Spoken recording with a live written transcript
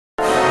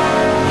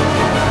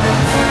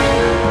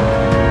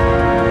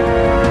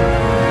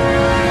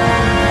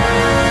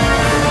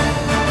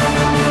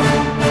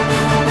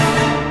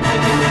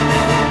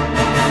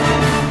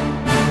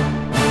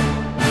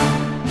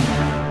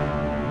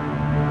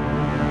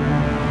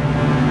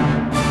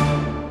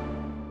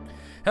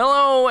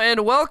Hello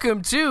and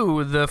welcome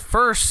to the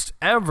first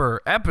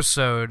ever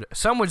episode.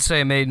 Some would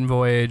say maiden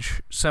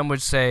voyage. Some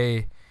would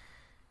say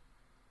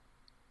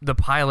the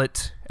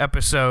pilot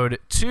episode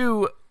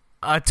to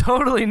a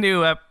totally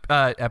new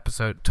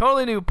episode,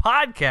 totally new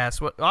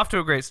podcast. Off to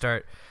a great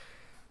start.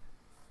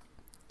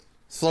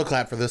 Slow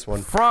clap for this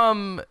one.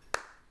 From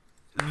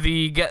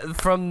the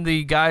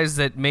guys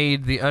that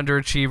made the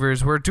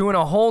Underachievers, we're doing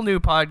a whole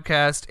new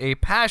podcast, a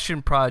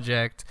passion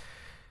project,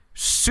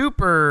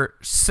 super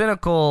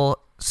cynical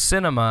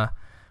cinema,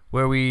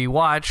 where we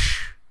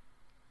watch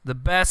the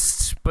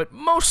best but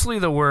mostly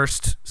the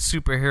worst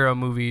superhero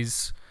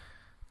movies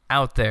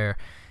out there.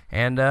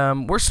 And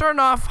we're starting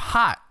off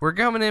hot. We're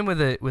coming in with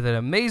an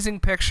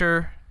amazing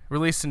picture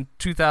released in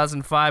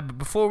 2005. But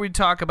before we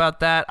talk about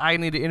that, I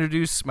need to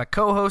introduce my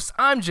co-host.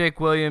 I'm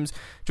Jake Williams,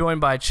 joined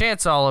by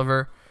Chance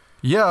Oliver.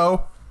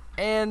 Yo.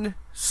 And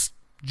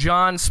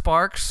John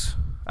Sparks.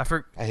 I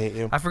hate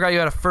you. I forgot you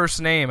had a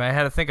first name. I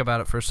had to think about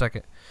it for a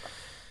second.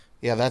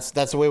 Yeah, that's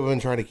the way we've been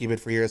trying to keep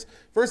it for years.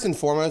 First and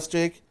foremost,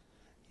 Jake,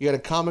 you got a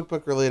comic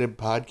book related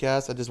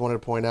podcast. I just wanted to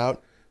point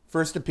out.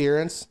 First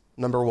appearance,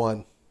 number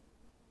 1.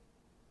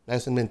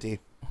 Nice and minty.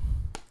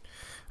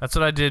 That's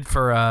what I did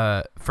for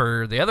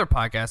the other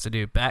podcast I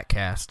do,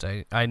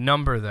 Batcast. I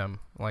number them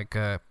like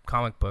a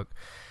comic book.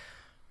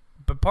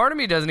 But part of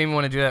me doesn't even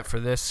want to do that for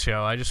this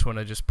show. I just want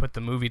to just put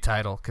the movie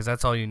title because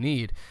that's all you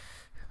need,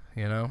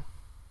 you know?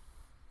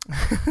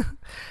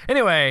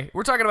 Anyway,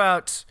 we're talking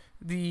about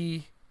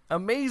the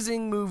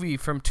amazing movie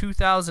from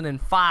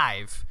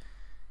 2005,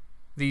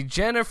 the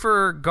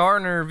Jennifer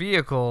Garner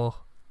vehicle,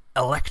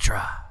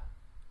 Elektra.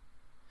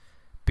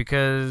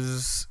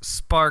 Because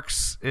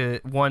Sparks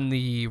won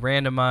the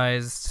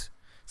randomized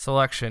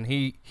selection.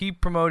 He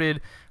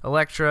promoted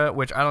Elektra,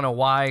 which I don't know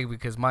why,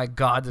 because my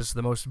God, this is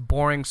the most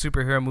boring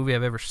superhero movie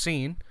I've ever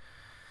seen.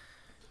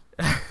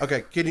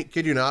 Okay,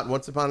 kid you not?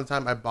 Once upon a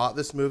time, I bought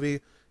this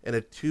movie in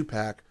a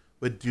 2-pack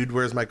with Dude,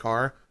 Where's My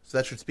Car? So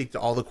that should speak to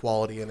all the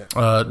quality in it.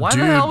 Why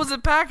the hell was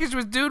it packaged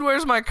with Dude,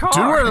 Where's My Car?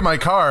 Dude, Where's My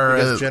Car?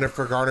 Because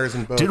Jennifer Garner's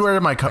in both. Dude,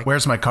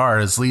 Where's My Car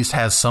at least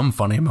has some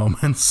funny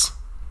moments.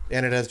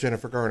 And it has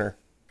Jennifer Garner.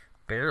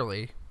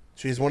 Barely.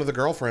 She's one of the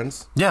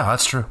girlfriends. Yeah,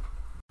 that's true.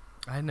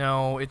 I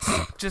know. It's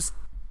just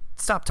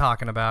stop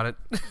talking about it.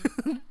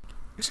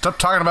 Stop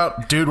talking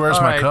about Dude,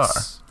 Where's My Car?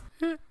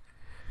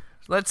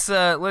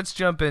 Let's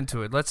jump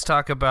into it. Let's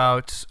talk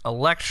about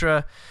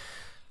Elektra.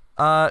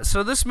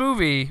 So this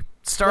movie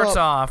starts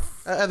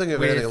off. I think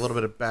of a little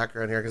bit of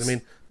background here because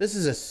this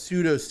is a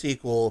pseudo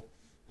sequel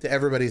to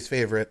everybody's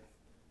favorite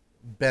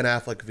Ben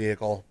Affleck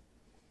vehicle,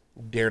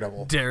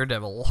 Daredevil.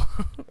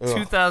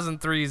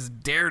 2003's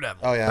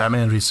Daredevil. Oh yeah,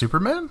 Batman v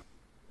Superman.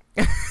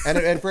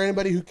 and for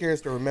anybody who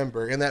cares to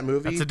remember, in that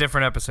movie, that's a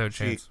different episode.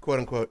 She quote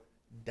unquote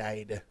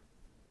died.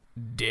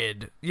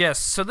 Yes.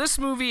 So this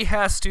movie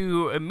has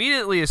to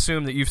immediately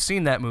assume that you've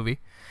seen that movie,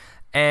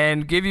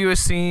 and give you a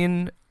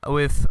scene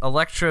with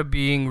Elektra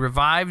being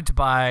revived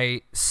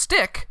by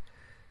Stick,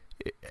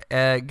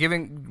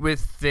 giving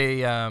with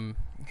the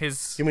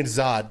his. You mean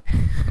Zod?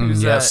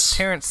 Who's yes.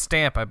 Terrence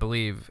Stamp, I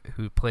believe,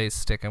 who plays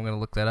Stick. I'm going to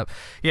look that up.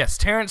 Yes,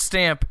 Terrence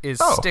Stamp is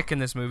Stick in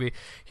this movie.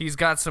 He's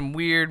got some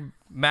weird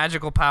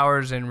magical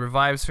powers and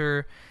revives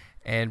her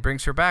and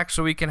brings her back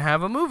so we can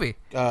have a movie.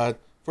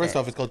 First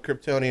off, it's called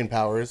Kryptonian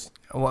powers.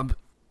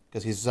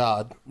 Because he's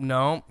Zod.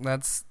 No,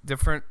 that's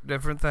different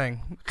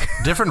thing.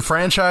 Different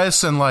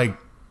franchise and like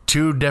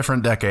 2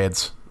 different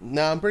decades.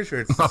 No, I'm pretty sure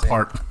it's the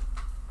apart. Same.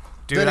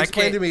 Dude, then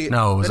explain to me.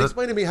 No,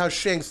 explain to me how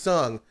Shang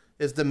Tsung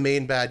is the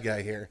main bad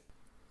guy here.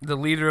 The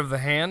leader of the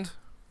hand?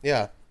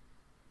 Yeah.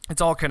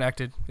 It's all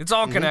connected. It's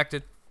all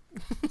connected.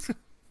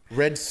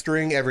 Red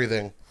string,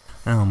 everything.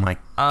 Oh my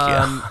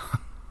god.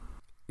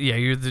 Yeah,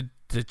 you're the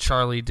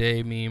Charlie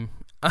Day meme.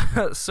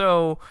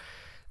 So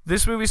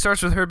this movie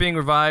starts with her being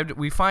revived.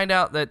 We find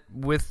out that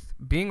with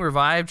being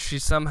revived, she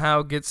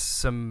somehow gets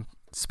some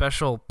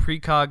special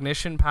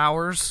precognition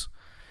powers.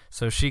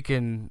 So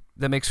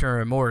that makes her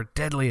a more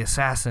deadly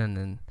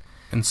assassin.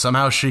 And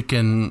somehow she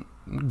can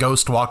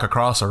ghost walk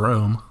across a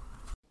room.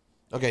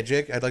 Okay,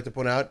 Jake, I'd like to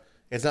point out,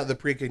 it's not the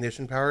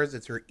precognition powers,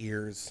 it's her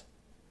ears.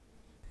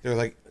 They're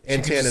like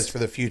antennas for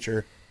the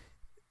future.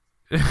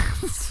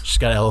 She's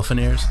got elephant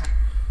ears.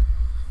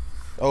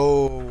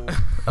 Oh.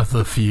 Of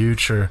the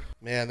future.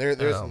 Man,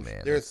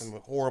 there's some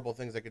horrible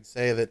things I could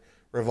say that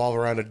revolve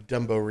around a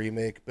Dumbo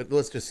remake, but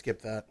let's just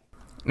skip that.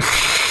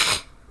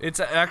 It's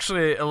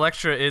actually,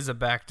 Elektra is a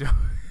backdoor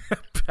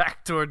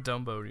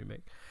Dumbo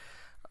remake.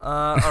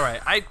 All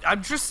right,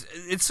 I'm just,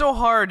 it's so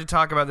hard to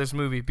talk about this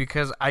movie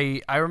because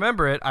I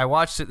remember it. I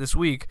watched it this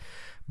week,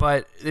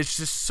 but it's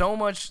just so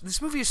much.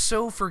 This movie is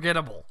so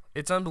forgettable.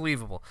 It's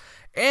unbelievable.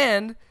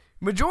 And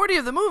majority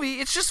of the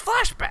movie, it's just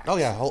flashbacks. Oh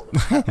yeah,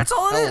 that's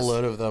all it is. A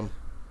load of them.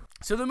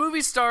 So the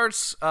movie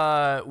starts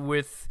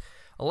with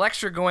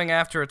Elektra going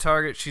after a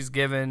target she's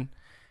given.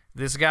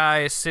 This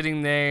guy is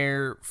sitting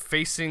there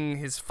facing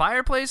his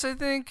fireplace, I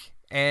think,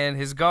 and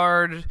his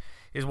guard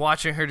is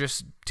watching her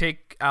just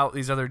take out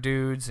these other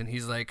dudes, and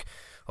he's like,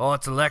 oh,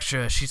 it's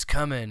Elektra, she's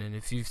coming, and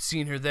if you've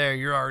seen her there,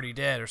 you're already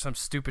dead, or some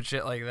stupid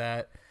shit like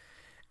that.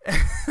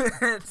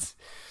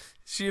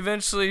 She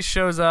eventually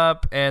shows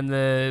up, and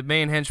the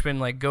main henchman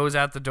like goes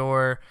out the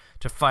door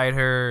to fight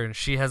her, and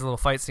she has a little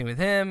fight scene with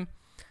him,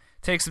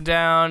 takes him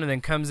down, and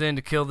then comes in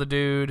to kill the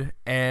dude.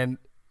 And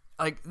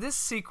like this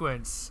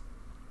sequence,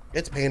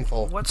 It's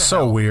painful. what the So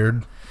hell?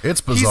 weird. It's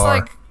bizarre.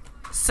 He's like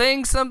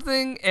saying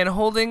something and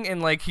holding,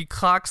 and like he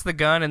cocks the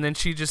gun, and then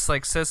she just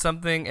like says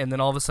something, and then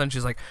all of a sudden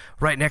she's like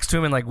right next to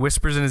him and like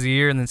whispers in his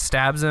ear and then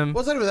stabs him. Well,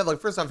 it's not even that. Like,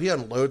 first off, he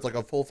unloads like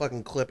a full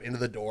fucking clip into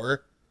the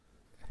door.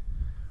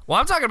 Well,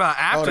 I'm talking about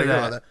Oh, after no,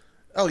 you're that. not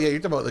Oh, yeah, you're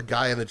talking about the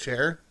guy in the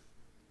chair.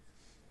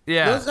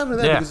 Yeah. No, it's not even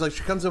that because like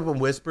she comes up and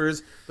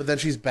whispers, but then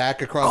she's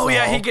back across. Oh the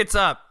yeah, hall. he gets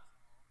up.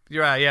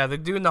 You're right. Yeah, the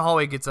dude in the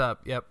hallway gets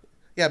up. Yep.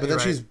 Yeah, but then You're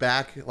she's right.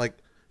 back. Like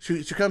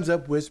she comes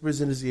up, whispers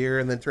in his ear,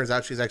 and then turns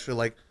out she's actually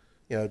like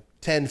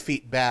 10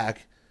 feet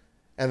back.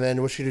 And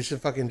then what she does, she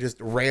fucking just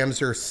rams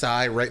her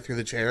sigh right through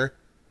the chair.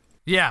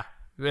 Yeah,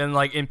 and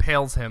like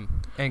impales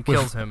him and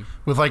kills him.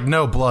 with like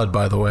no blood,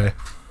 by the way.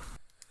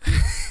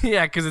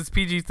 Yeah, because it's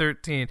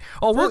PG-13.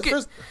 Oh, we'll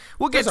get to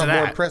More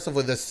that.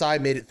 impressively, the sigh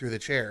made it through the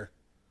chair,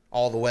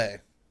 all the way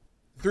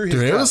through his.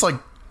 Dude, it dress.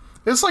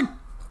 was like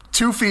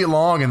 2 feet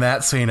long in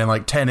that scene and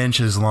like 10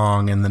 inches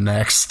long in the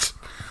next.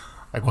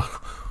 Like,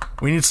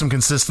 we need some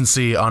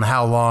consistency on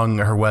how long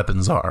her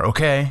weapons are,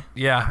 okay?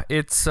 Yeah,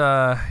 it's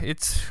oh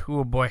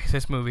boy,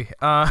 this movie.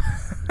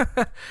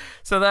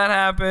 So that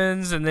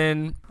happens, and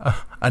then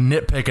A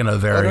nitpick and a Oh,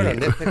 very.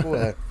 no, nitpick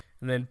away.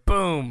 and then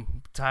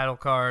boom, title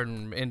card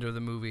and into the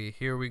movie.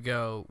 Here we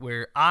go.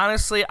 Where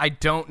honestly, I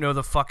don't know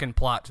the fucking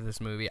plot to this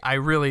movie. I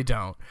really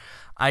don't.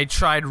 I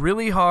tried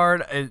really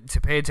hard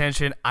to pay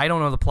attention. I don't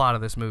know the plot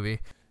of this movie.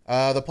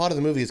 The plot of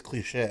the movie is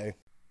cliche.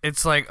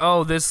 It's like,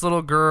 oh, this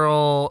little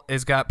girl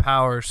has got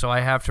powers, so I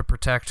have to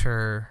protect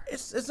her.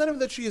 It's not even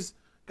that she's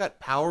got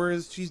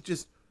powers.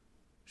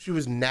 She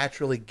was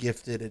naturally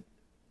gifted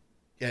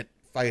at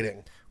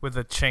fighting. With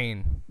a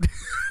chain.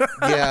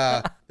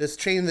 Yeah, this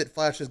chain that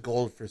flashes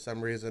gold for some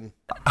reason.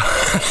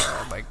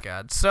 Oh my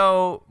god.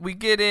 So we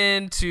get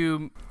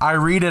into I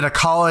read at a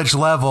college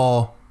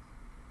level,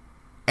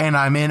 and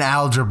I'm in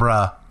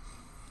algebra.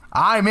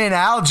 I'm in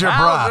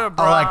algebra,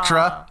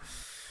 Electra.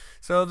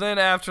 So then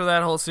after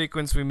that whole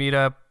sequence, we meet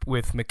up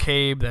with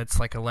McCabe. That's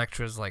like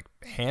Elektra's like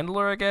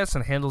handler, I guess,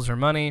 and handles her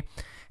money.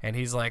 And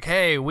he's like,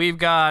 hey, we've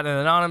got an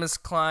anonymous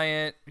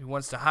client who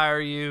wants to hire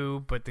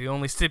you, but the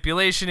only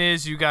stipulation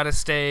is you got to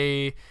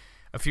stay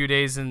a few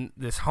days in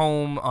this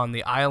home on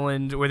the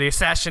island where the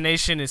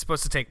assassination is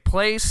supposed to take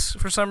place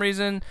for some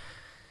reason.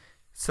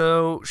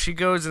 So she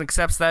goes and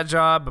accepts that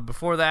job, but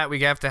before that,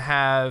 we have to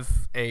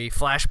have a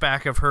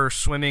flashback of her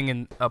swimming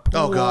in a pool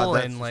Oh, God,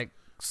 that's and like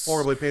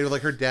Horribly painted.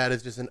 Like her dad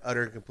is just an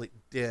utter and complete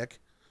dick.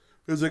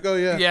 He was like, "Oh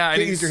yeah, Yeah, and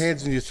can't use he's- your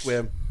hands when you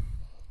swim."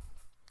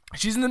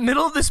 she's in the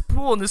middle of this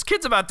pool, and this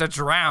kid's about to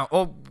drown.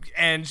 Oh,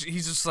 and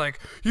he's just like,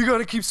 "You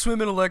gotta keep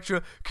swimming,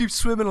 Elektra. Keep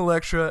swimming,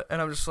 Elektra." And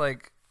I'm just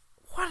like,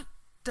 "What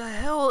the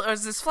hell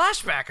is this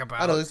flashback about?"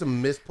 I don't know. It's a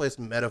misplaced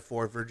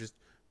metaphor for just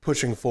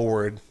pushing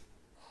forward.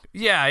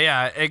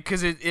 Yeah,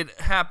 because it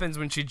happens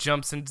when she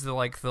jumps into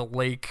like the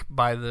lake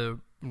by the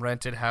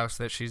rented house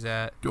that she's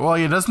at. Well,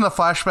 yeah, doesn't the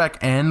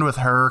flashback end with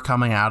her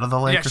coming out of the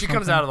lake? Yeah, she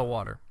comes out of the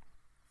water.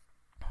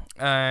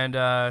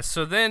 And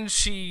so then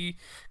she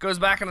goes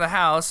back into the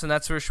house, and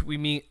that's where we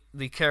meet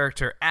the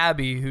character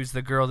Abby, who's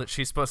the girl that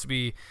she's supposed to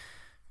be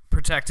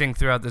protecting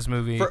throughout this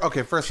movie.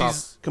 First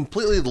She's- off,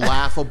 completely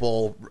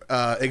laughable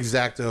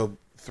X-Acto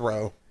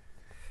throw.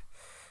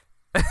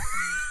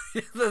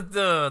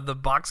 the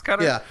box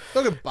cutter. Yeah,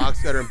 look at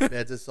box cutter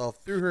embeds itself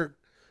through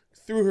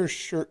her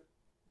shirt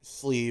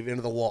sleeve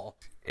into the wall.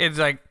 It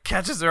like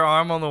catches her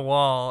arm on the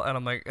wall, and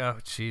I'm like, oh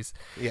jeez.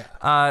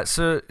 Yeah.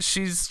 So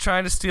she's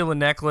trying to steal a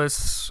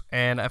necklace,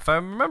 and if I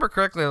remember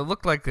correctly, it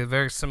looked like a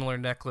very similar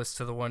necklace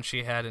to the one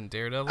she had in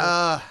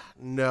Daredevil.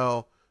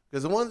 No,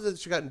 because the ones that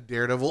she got in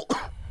Daredevil,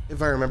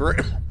 if I remember,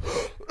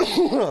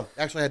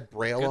 actually had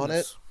Braille on it.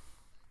 Goodness.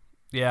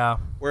 Yeah.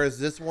 Whereas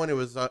this one, it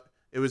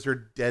was her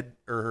dead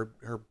or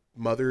her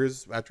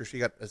mother's after she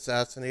got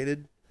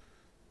assassinated.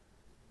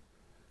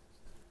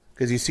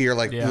 Because you see her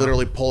like Yeah.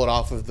 literally pull it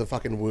off of the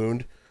fucking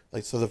wound,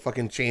 like so the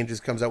fucking chain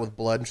just comes out with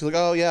blood, and she's like,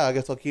 "Oh yeah, I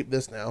guess I'll keep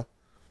this now."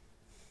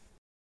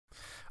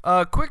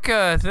 Quick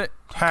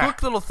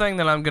little thing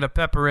that I'm gonna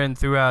pepper in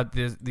throughout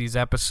these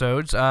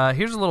episodes.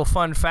 Here's a little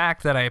fun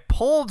fact that I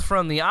pulled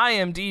from the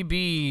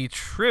IMDb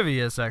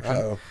trivia section.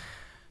 Uh-oh.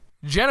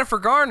 Jennifer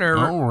Garner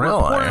Oh,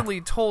 really?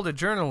 reportedly told a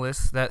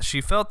journalist that she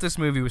felt this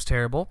movie was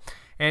terrible,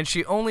 and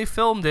she only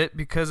filmed it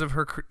because of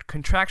her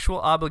contractual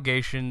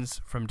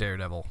obligations from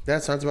Daredevil.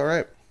 That sounds about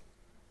right.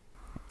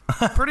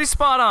 Pretty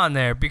spot on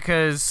there,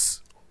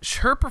 because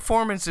her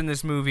performance in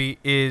this movie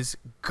is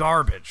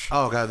garbage.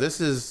 Oh god, this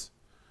is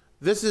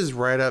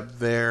right up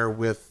there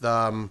with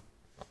from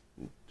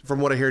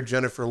what I hear,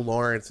 Jennifer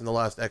Lawrence in the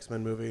last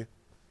X-Men movie.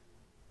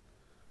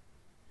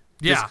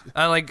 Yeah,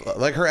 I like.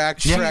 Like her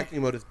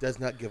acting mode does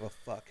not give a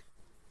fuck.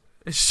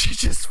 She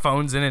just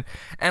phones in it,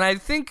 and I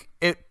think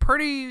it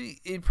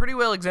pretty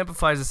well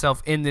exemplifies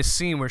itself in this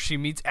scene where she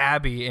meets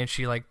Abby and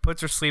she like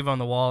puts her sleeve on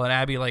the wall, and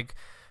Abby like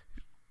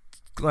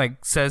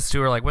says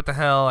to her like, "What the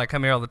hell? I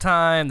come here all the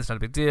time. That's not a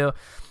big deal."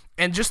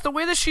 And just the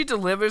way that she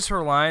delivers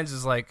her lines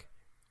is like,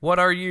 "What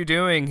are you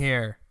doing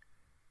here?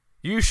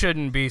 You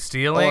shouldn't be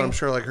stealing." Oh, I'm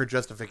sure like her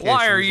justification.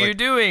 Why are is, you like,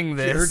 doing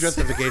this? Her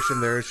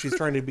justification there is she's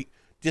trying to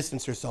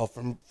distance herself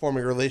from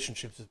forming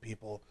relationships with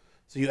people,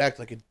 so you act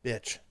like a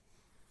bitch.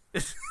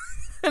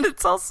 And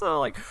it's also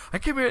like, I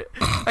came here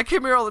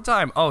all the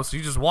time. Oh, so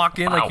you just walk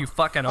in like you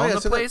fucking own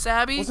the place,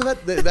 Abby? Well, so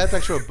that's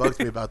actually what bugs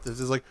me about this.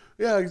 Is like,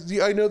 yeah,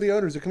 I know the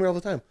owners. They come here all the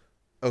time.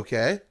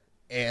 Okay,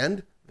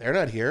 and they're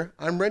not here.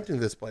 I'm renting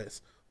this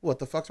place. What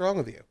the fuck's wrong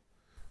with you?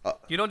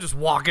 You don't just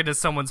walk into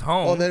someone's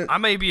home. Well, then, I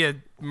may be a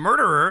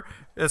murderer,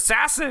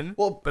 assassin,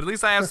 but at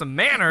least I have some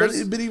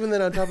manners. But even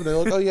then, on top of that,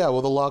 like, oh yeah,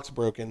 well the lock's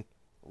broken.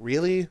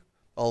 Really?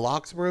 A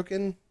lock's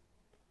broken?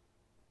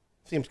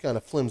 Seems kind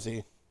of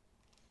flimsy.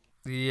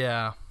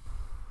 Yeah.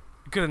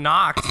 You could have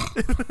knocked.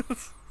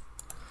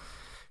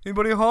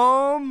 Anybody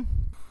home?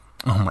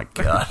 Oh my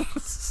god.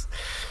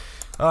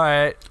 All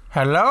right.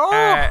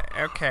 Hello?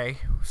 Okay.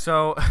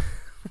 So,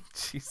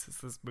 Jesus,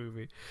 this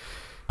movie.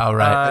 All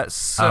right.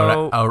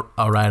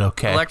 All right,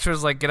 okay.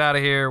 Elektra's like, get out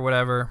of here,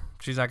 whatever.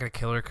 She's not going to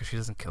kill her because she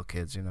doesn't kill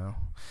kids, you know.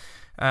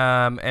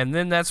 And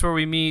then that's where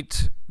we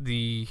meet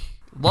the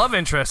love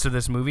interest of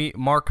this movie,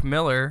 Mark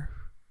Miller.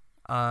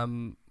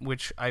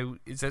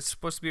 Is that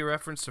supposed to be a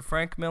reference to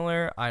Frank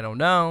Miller? I don't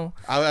know.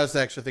 I was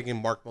actually thinking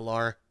Mark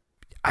Millar.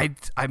 I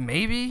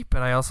maybe,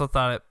 but I also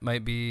thought it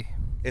might be.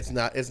 It's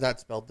not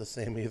spelled the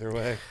same either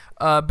way.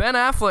 Ben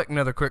Affleck,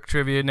 another quick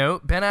trivia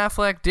note. Ben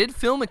Affleck did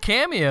film a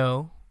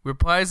cameo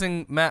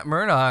reprising Matt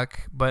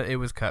Murdock, but it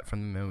was cut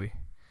from the movie.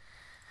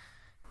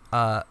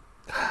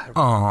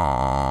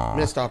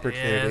 Missed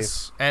opportunity.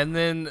 Yes. And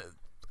then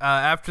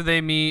after they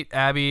meet,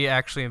 Abby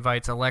actually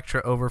invites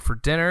Elektra over for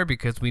dinner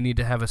because we need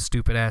to have a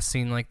stupid ass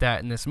scene like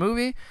that in this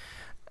movie.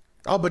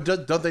 Oh, but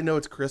don't they know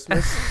it's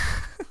Christmas?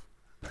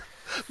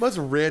 Most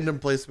random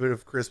placement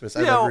of Christmas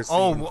I've ever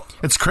seen.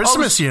 It's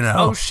Christmas, you know.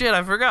 Oh shit,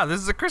 I forgot. This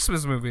is a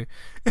Christmas movie.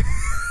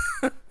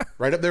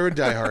 Right up there with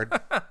Die Hard.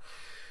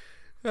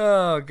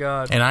 Oh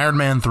god. And Iron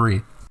Man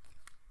 3.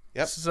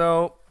 Yep.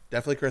 So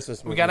definitely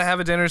Christmas movies. We gotta have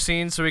a dinner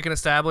scene so we can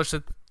establish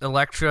that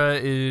Elektra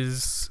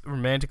is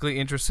romantically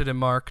interested in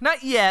Mark.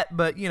 Not yet,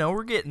 but you know,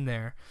 we're getting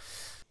there.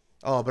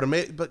 Oh,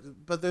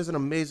 but there's an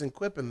amazing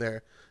quip in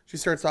there. She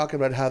starts talking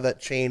about how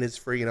that chain is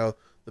for, you know,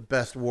 the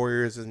best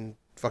warriors in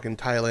fucking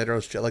Thailand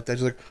or shit like that.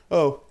 She's like,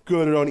 oh,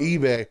 good, on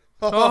eBay.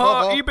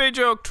 eBay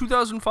joke,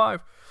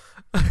 2005.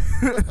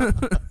 I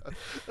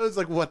was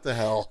like, what the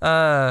hell?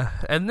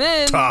 And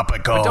then,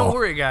 topical. But don't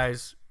worry,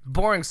 guys.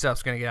 Boring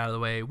stuff's gonna get out of the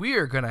way. We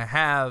are gonna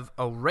have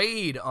a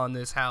raid on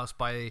this house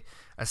by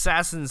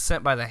assassins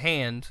sent by the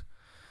Hand.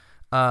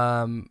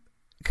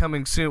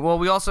 Coming soon. Well,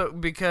 we also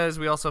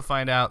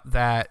find out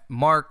that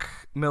Mark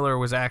Miller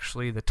was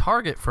actually the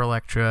target for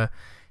Elektra,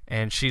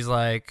 and she's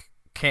like,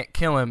 can't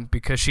kill him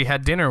because she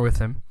had dinner with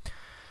him.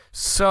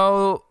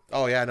 So.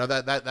 Oh yeah, no,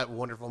 that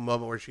wonderful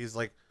moment where she's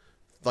like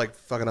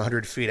fucking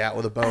 100 feet out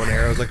with a bow and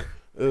arrow. I was like,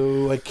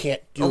 oh, I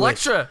can't do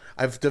Elektra. it.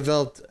 I've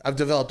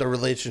developed a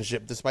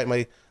relationship despite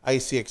my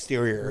icy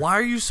exterior. Why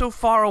are you so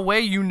far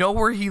away? You know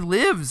where he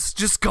lives.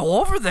 Just go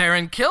over there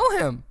and kill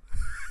him.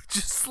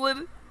 Just slit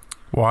it.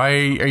 Why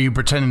are you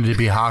pretending to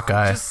be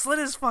Hawkeye? Just slit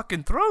his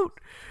fucking throat.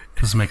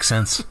 Doesn't make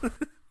sense.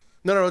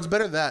 No, it's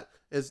better than that.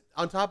 Is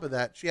on top of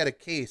that, she had a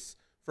case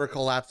for a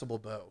collapsible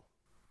bow.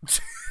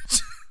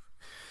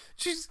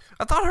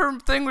 I thought her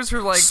thing was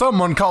her like.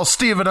 Someone call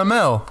Stephen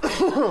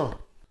Amell.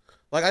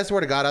 Like, I swear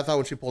to God, I thought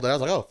when she pulled it, I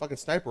was like, oh, fucking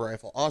sniper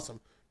rifle, awesome.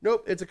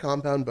 Nope, it's a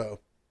compound bow.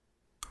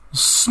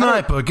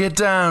 Sniper, get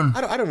down.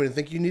 I don't even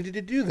think you needed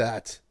to do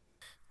that.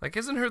 Like,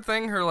 isn't her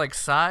thing her like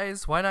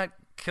size? Why not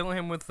kill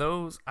him with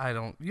those? I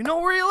don't. You know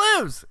where he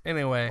lives.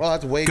 Anyway. Well,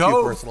 that's way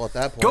too personal at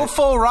that point. Go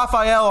full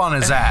Raphael on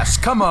his ass.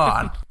 Come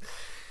on.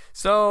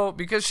 So,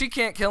 because she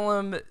can't kill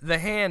him, the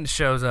Hand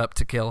shows up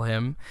to kill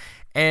him.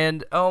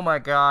 And, oh my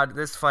god,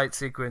 this fight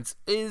sequence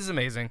is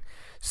amazing.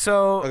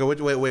 So...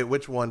 Okay, wait,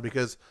 which one?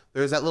 Because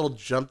there's that little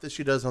jump that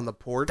she does on the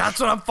porch. That's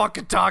what I'm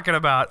fucking talking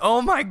about.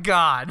 Oh my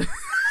god.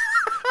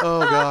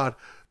 Oh god.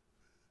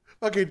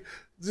 Fucking...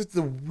 Just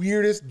the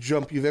weirdest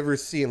jump you've ever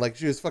seen. Like,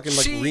 she was fucking,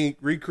 like,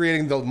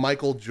 recreating the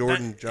Michael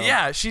Jordan jump.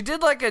 Yeah, she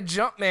did, like, a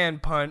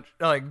Jumpman punch,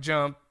 like,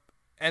 jump,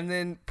 and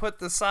then put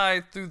the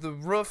side through the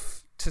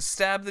roof to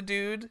stab the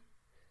dude.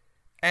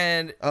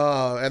 And...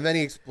 Oh, and then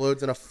he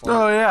explodes in a fart.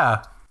 Oh,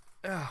 yeah.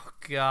 Oh,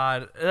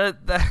 God.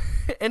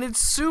 And it's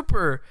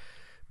super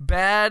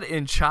bad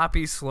in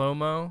choppy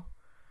slow-mo,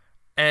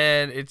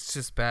 and it's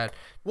just bad.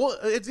 Well,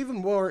 it's even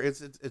more,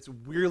 it's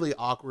weirdly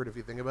awkward if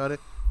you think about it,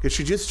 because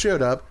she just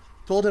showed up,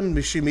 told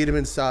him she'd meet him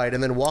inside,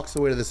 and then walks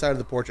away to the side of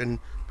the porch and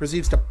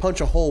proceeds to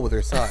punch a hole with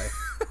her side.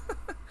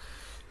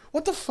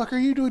 What the fuck are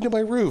you doing to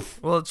my roof?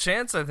 Well,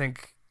 Chance, I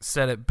think,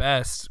 said it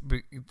best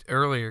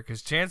earlier,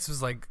 because Chance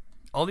was like,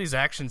 all these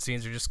action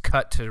scenes are just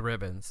cut to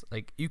ribbons.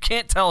 Like, you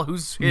can't tell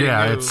who's hitting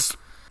who.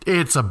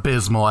 it's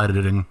abysmal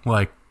editing.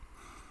 Like,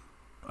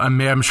 I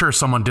mean, I'm sure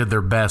someone did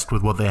their best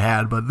with what they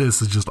had, but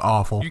this is just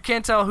awful. You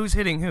can't tell who's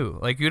hitting who.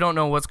 Like, you don't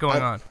know what's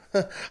going on.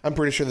 I'm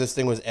pretty sure this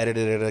thing was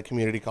edited at a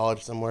community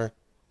college somewhere.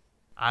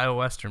 Iowa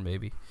Western,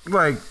 baby.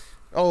 Like,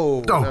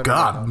 Oh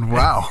God, no.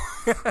 wow.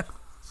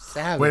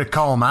 Savage. Way to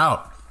call him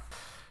out.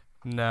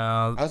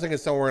 No. I was thinking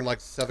somewhere in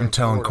like southern I'm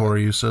telling Florida.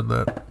 Corey you said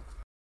that.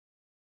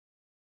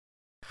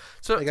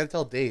 So I gotta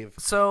tell Dave.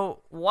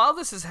 So while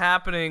this is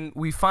happening,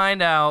 we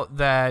find out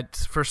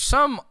that for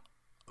some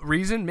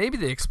reason, maybe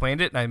they explained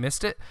it and I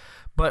missed it,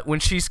 but when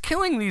she's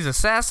killing these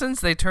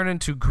assassins, they turn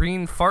into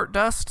green fart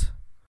dust.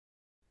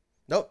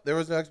 Nope, there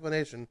was no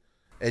explanation.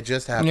 It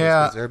just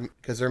happens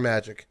because they're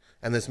magic,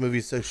 and this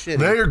movie's so shitty.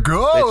 There They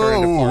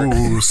turn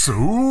into goes.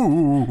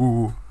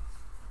 Ooh.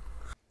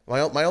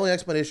 My only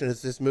explanation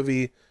is this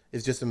movie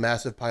is just a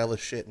massive pile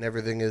of shit, and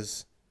everything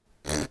is.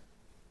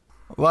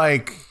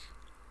 Like,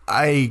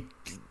 the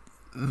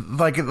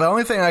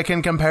only thing I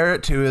can compare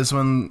it to is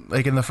when,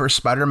 like, in the first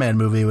Spider-Man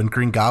movie, when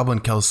Green Goblin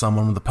kills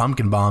someone with the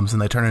pumpkin bombs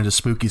and they turn into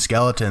spooky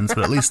skeletons,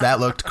 but at least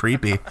that looked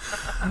creepy.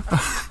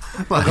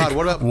 Like, God,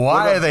 what about,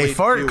 why are they Blade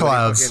fart 2 when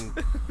clouds?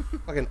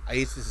 Fucking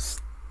ice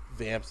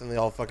vamps, and they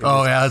all fucking.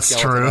 Oh, just yeah, that's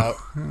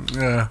skeleton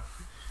true. out. Yeah.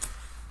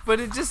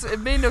 But it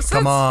made no sense.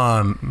 Come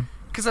on.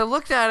 Because I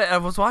looked at it, I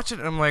was watching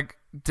it, and I'm like,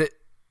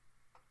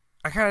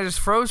 I kind of just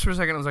froze for a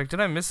second. I was like, did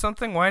I miss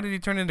something? Why did he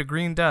turn into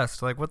green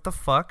dust? Like, what the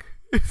fuck?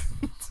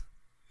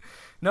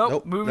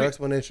 Nope, No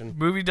explanation.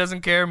 Movie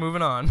doesn't care.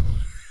 Moving on.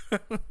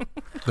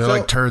 They're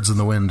like turds in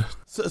the wind.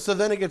 So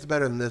then it gets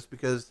better than this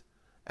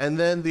and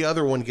then the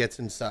other one gets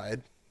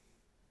inside.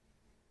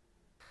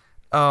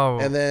 Oh.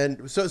 And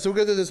then, so we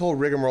go through this whole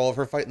rigmarole of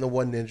her fighting the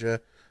one ninja,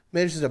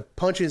 manages to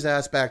punch his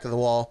ass back to the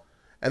wall,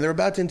 and they're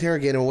about to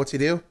interrogate him. What's he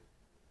do?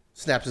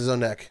 Snaps his own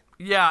neck.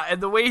 Yeah,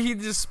 and the way he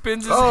just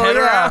spins his head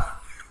around.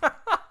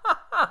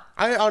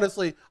 I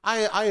honestly,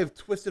 I have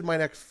twisted my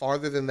neck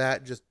farther than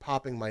that just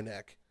popping my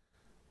neck.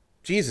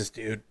 Jesus,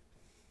 dude.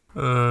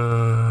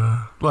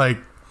 Like,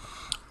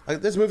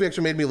 This movie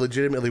actually made me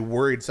legitimately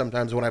worried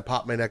sometimes when I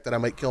pop my neck that I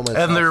might kill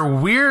myself. and they're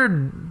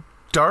weird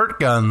dart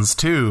guns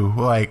too.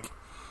 Like,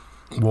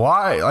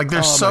 why? Like,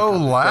 they're so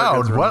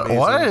loud. Dart guns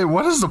are amazing.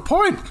 What is the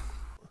point?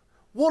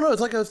 Well, no,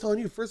 it's like I was telling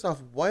you. First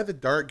off, why the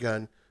dart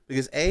gun?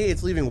 Because A,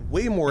 it's leaving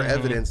way more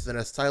evidence than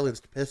a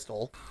silenced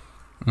pistol.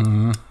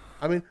 Mm-hmm.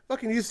 I mean,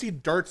 fucking you see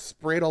darts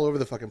sprayed all over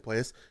the fucking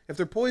place. If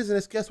they're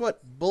poisonous, guess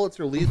what? Bullets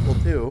are lethal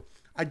too.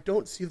 I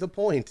don't see the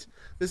point.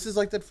 This is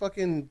like that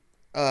fucking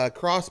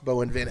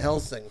crossbow in Van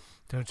Helsing.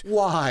 Don't you?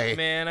 Why?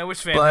 Man, I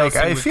wish Van Like,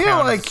 Helsing I would feel count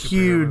as a like superhero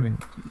you'd. movie.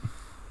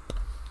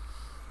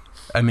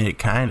 I mean, it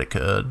kind of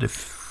could.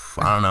 If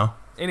I don't know.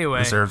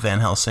 Anyway. Is there a Van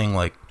Helsing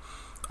like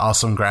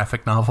awesome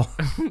graphic novel?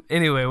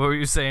 Anyway, what were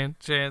you saying,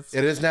 Chance?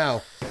 It is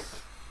now.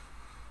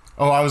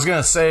 Oh, I was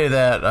gonna say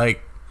that,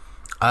 like,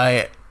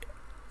 I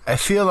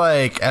feel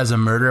like as a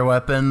murder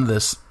weapon,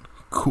 this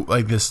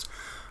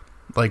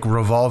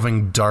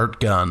revolving dart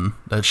gun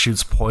that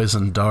shoots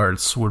poison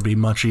darts would be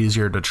much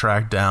easier to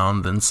track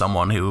down than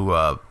someone who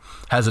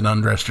has an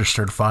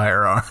unregistered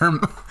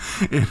firearm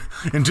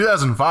in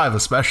 2005,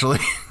 especially.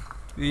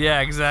 Yeah,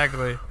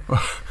 exactly.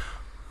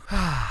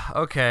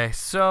 Okay,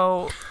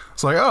 so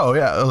It's like, oh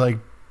yeah, like,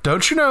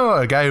 don't you know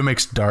a guy who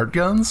makes dart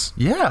guns?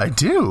 Yeah, I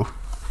do.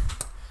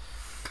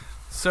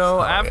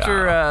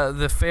 after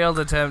the failed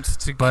attempt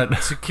to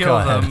kill go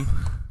ahead. them,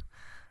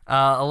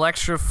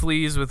 Elektra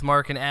flees with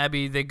Mark and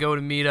Abby. They go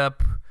to meet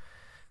up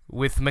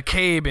with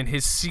McCabe in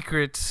his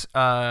secret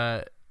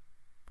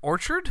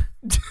orchard.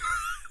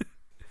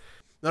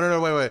 No,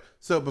 wait.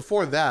 So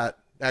before that,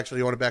 actually,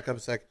 you want to back up a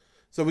sec?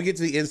 So we get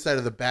to the inside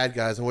of the bad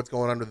guys and what's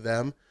going on with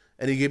them,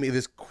 and you give me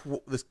this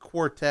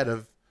quartet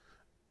of,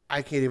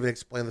 I can't even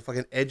explain, the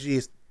fucking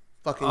edgiest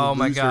fucking Oh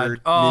my loser god!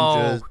 ninja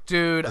Oh,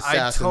 dude, I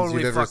assassins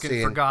totally you've ever fucking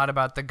seen. forgot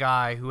about the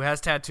guy who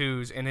has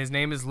tattoos, and his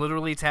name is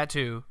literally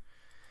Tattoo.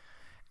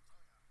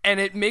 And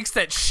it makes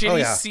that shitty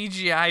yeah.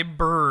 CGI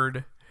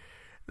bird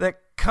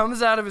that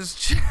comes out of his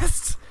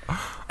chest,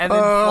 and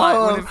then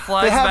when it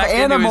flies they have back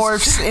into his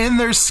animorphs chest. in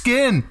their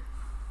skin.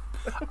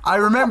 I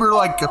remember,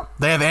 like,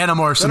 they have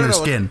animorphs in their no.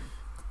 skin.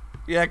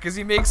 Yeah, because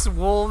he makes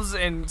wolves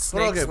and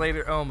snakes okay.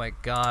 later. Oh my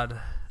god!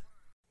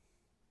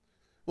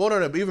 Well,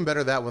 no, but even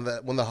better that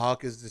when the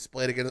hawk is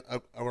displayed again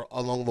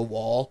along the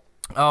wall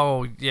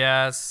Oh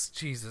yes,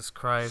 Jesus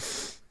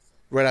Christ!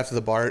 right after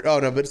the bar. Oh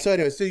no, but so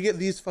anyway, so you get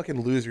these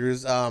fucking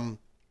losers.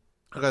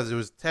 Because it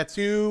was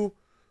Tattoo,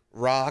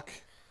 Rock.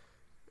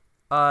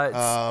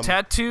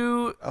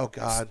 Tattoo. Oh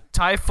god,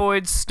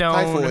 Typhoid Stone.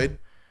 Typhoid.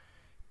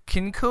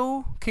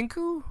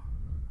 Kinku,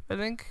 I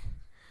think.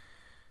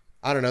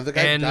 I don't know. The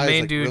guy And the dies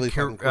main like dude, really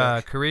fucking quick.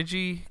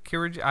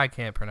 Kirigi, I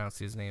can't pronounce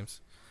these names.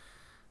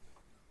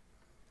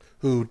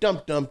 Who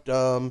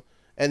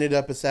ended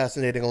up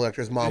assassinating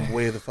Elektra's mom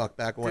way the fuck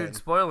back when. Dude,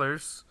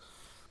 spoilers.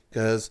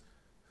 Because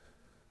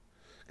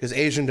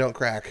Asian don't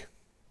crack.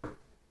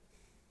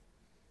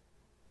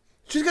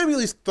 She's got to be at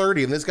least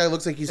 30, and this guy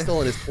looks like he's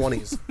still in his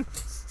 20s.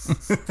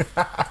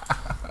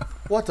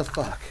 What the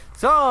fuck?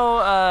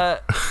 So,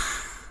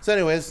 So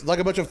anyways, like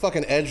a bunch of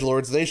fucking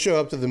edgelords, they show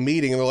up to the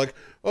meeting and they're like,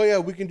 oh yeah,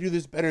 we can do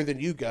this better than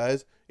you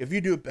guys. If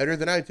you do it better,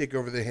 then I take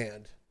over the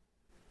hand.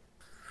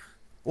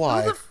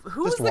 Why?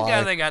 Who was the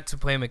guy that got to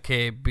play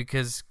McCabe?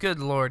 Because, good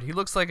lord, he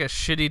looks like a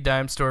shitty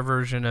dime store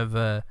version of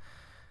the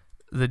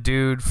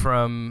dude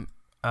from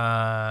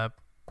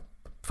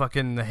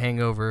fucking The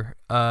Hangover.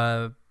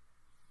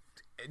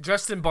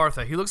 Justin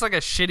Bartha. He looks like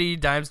a shitty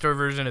dime store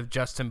version of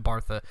Justin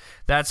Bartha.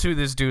 That's who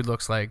this dude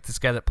looks like. This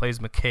guy that plays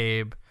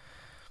McCabe.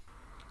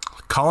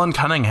 Colin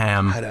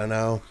Cunningham. I don't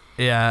know.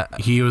 Yeah.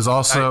 He was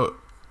also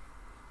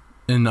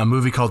in a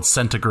movie called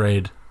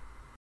Centigrade.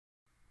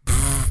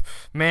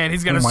 Man,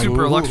 he's got a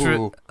super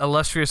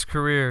illustrious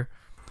career.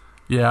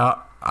 Yeah,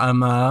 I'm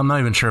not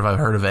even sure if I've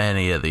heard of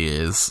any of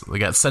these. We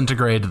got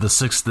Centigrade, The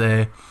Sixth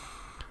Day,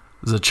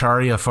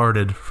 Zaccharia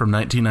Farted from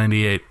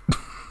 1998.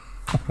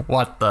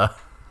 What the?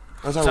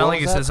 Sound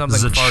like you said something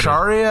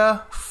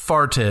Zaccharia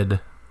Farted.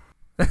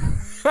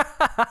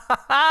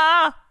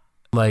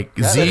 Like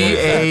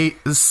ZACHARIA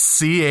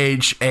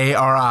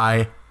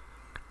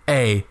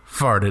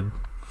farted.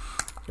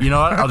 You know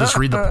what? I'll just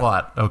read the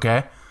plot,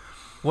 okay?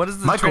 What is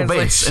the Michael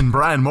translation? Bates and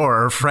Brian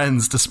Moore are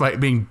friends despite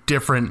being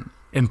different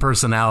in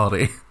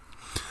personality.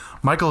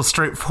 Michael is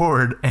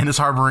straightforward and is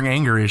harboring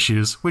anger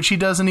issues, which he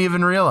doesn't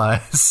even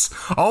realize.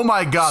 Oh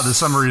my god, the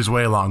summary is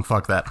way long.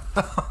 Fuck that.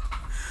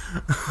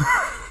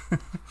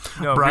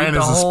 No, Brian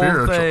is a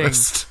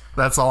spiritualist. Thing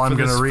That's all I'm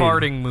going to read.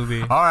 Farting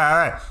movie. All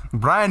right.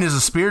 Brian is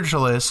a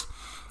spiritualist,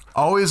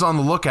 always on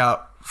the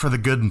lookout for the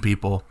good in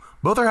people.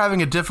 Both are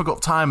having a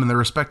difficult time in their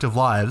respective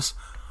lives.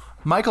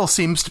 Michael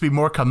seems to be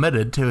more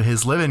committed to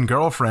his live-in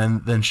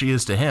girlfriend than she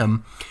is to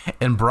him,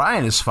 and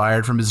Brian is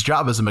fired from his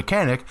job as a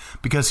mechanic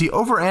because he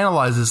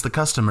overanalyzes the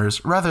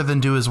customers rather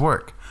than do his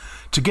work.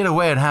 To get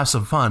away and have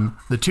some fun,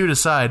 the two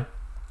decide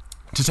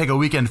to take a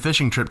weekend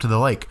fishing trip to the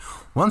lake.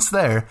 Once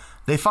there,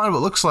 they find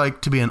what looks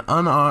like to be an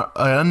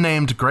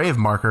unnamed grave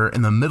marker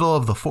in the middle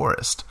of the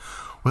forest,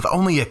 with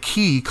only a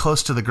key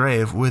close to the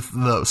grave with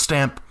the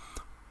stamp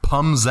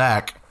Pum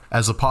Zach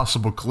as a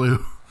possible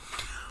clue.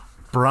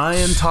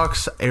 Brian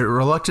talks a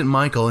reluctant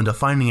Michael into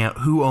finding out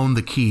who owned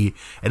the key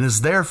and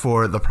is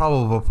therefore the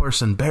probable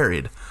person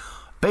buried.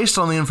 Based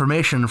on the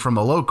information from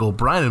a local,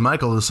 Brian and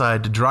Michael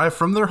decide to drive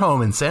from their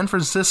home in San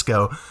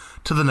Francisco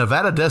to the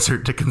Nevada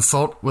desert to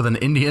consult with an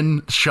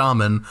Indian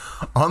shaman.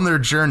 On their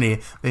journey,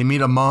 they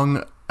meet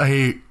among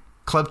a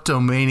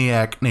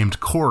kleptomaniac named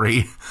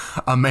Corey,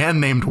 a man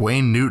named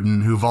Wayne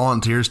Newton who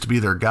volunteers to be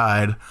their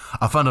guide,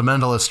 a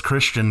fundamentalist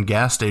Christian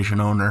gas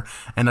station owner,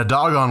 and a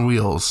dog on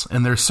wheels.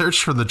 In their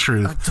search for the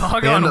truth, a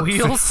dog they on end up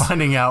wheels?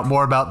 finding out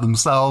more about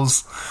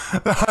themselves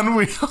on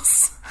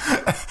wheels.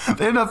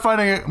 They end up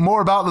finding out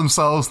more about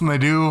themselves than they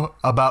do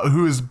about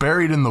who is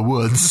buried in the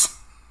woods.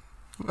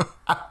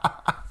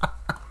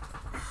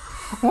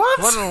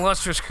 What an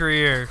illustrious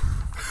career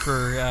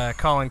for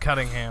Colin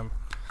Cunningham.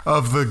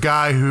 Of the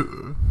guy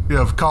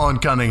of Colin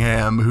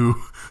Cunningham,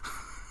 who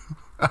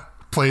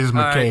plays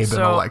McCabe in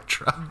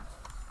Elektra.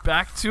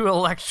 Back to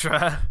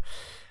Elektra.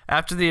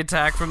 After the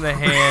attack from the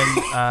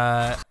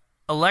hand,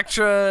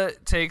 Elektra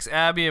takes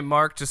Abby and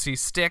Mark to see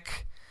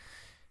Stick,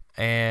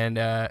 and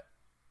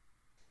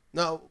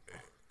no,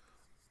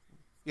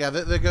 yeah,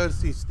 they go to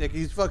see Stick.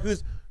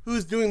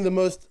 Who's doing the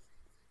most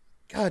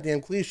goddamn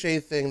cliche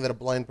thing that a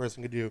blind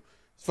person could do?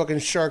 Fucking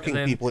sharking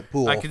people at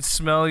pool. I can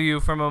smell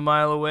you from a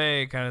mile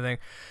away, kind of thing.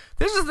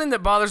 This is the thing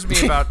that bothers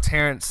me about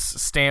Terrence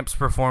Stamp's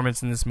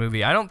performance in this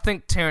movie. I don't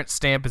think Terrence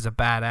Stamp is a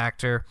bad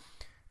actor.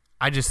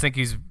 I just think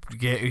he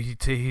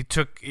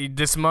took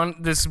this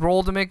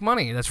role to make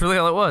money. That's really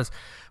all it was.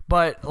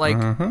 But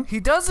he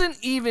doesn't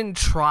even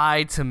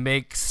try to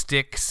make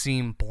Stick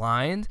seem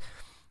blind.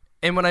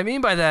 And what I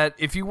mean by that,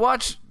 if you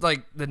watch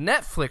the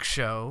Netflix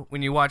show,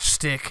 when you watch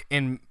Stick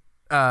and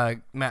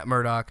Matt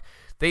Murdock,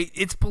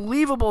 it's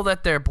believable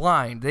that they're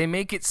blind. They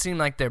make it seem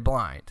like they're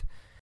blind.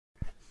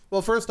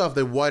 Well, first off,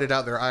 they whited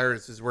out their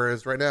irises,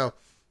 whereas right now,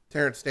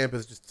 Terrence Stamp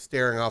is just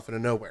staring off into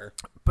nowhere.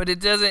 But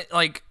it doesn't,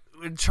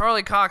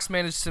 Charlie Cox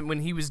managed to, when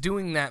he was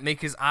doing that,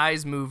 make his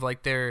eyes move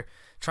like they're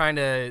trying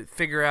to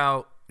figure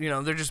out,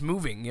 they're just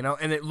moving,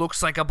 and it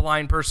looks like a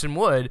blind person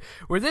would.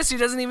 Where this, he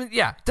doesn't even,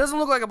 doesn't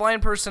look like a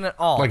blind person at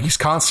all. Like he's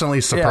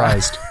constantly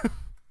surprised. Yeah.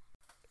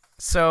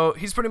 So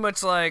he's pretty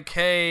much like,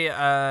 hey,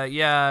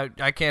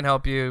 I can't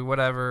help you,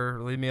 whatever,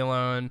 leave me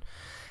alone.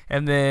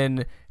 And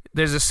then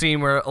there's a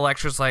scene where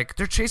Elektra's like,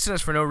 they're chasing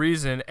us for no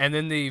reason. And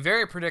then the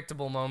very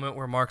predictable moment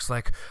where Mark's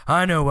like,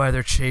 I know why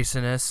they're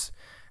chasing us.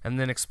 And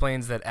then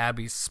explains that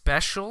Abby's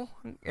special,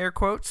 air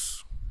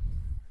quotes,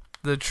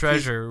 the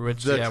treasure,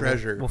 which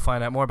treasure. We'll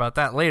find out more about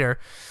that later.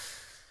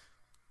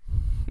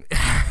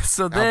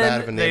 So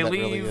then they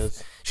leave. Really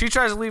she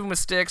tries to leave him with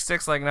Stick.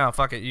 Stick's like, no,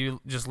 fuck it,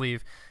 you just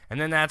leave. And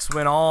then that's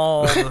when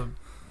all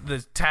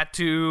the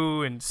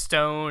tattoo and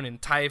stone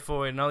and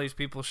typhoid and all these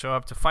people show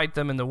up to fight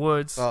them in the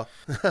woods. Well,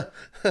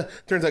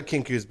 turns out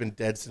Kinku's been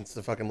dead since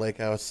the fucking lake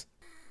house.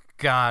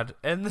 God.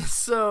 And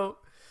so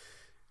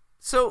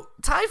So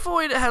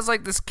Typhoid has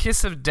like this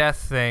kiss of death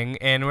thing,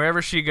 and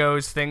wherever she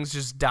goes, things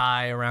just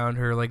die around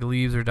her, like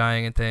leaves are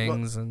dying and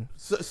things. And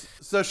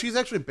so she's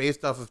actually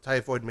based off of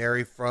Typhoid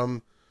Mary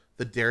from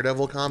the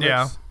Daredevil comics.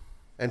 Yeah.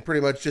 And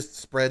pretty much just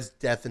spreads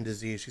death and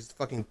disease. She's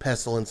fucking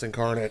pestilence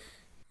incarnate.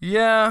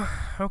 yeah,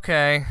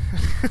 okay.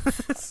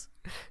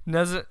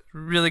 Doesn't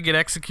really get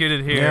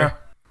executed here. Yeah.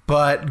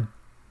 But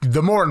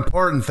the more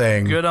important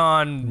thing, Good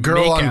on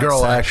girl on makeout girl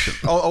sex.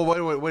 action. Oh,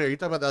 wait. Are you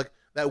talking about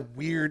that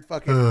weird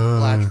fucking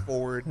flash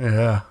forward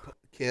Yeah.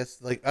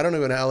 kiss? Like, I don't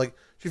even know how, like,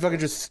 she fucking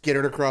just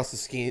skittered across the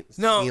scene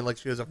like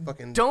she was a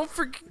fucking Don't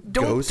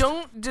ghost.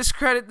 don't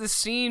discredit the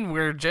scene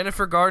where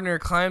Jennifer Gardner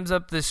climbs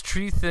up this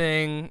tree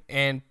thing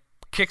and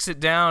kicks it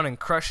down and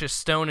crushes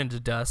stone into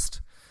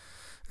dust.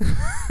 Yeah,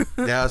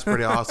 that's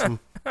pretty awesome.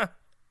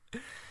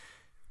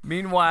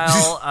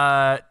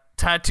 Meanwhile,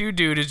 Tattoo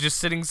Dude is just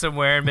sitting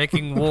somewhere and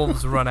making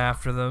wolves run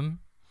after them.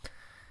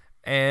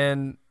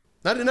 And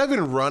Not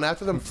even run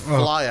after them,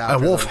 fly A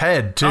after wolf them.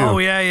 head, too. oh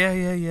yeah.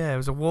 It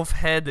was a wolf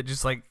head that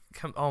just like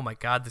oh my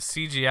god, the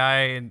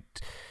CGI in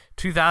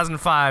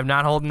 2005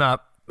 not holding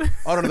up.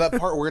 Oh, no, that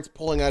part where it's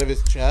pulling out of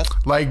his chest.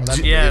 Like, That's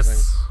Yes.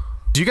 amazing.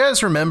 do you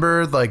guys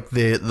remember like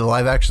the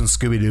live action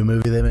Scooby-Doo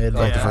movie they made,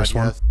 like the yeah. first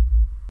one? Yes.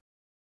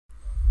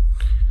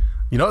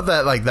 You know what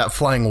that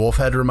flying wolf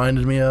head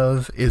reminded me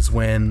of is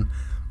when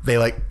they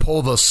like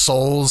pull the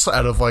souls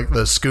out of like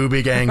the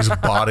Scooby Gang's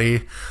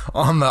body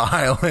on the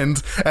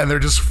island, and they're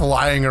just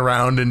flying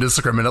around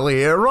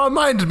indiscriminately. It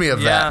reminded me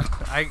of Yeah,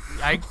 that.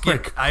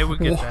 I would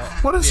get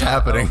that. What is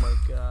happening? Oh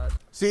my god.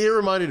 See, it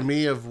reminded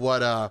me of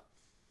what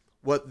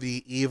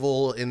the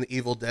evil in the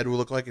Evil Dead would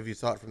look like if you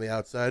saw it from the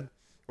outside,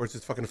 where it's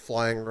just fucking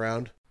flying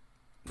around.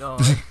 No,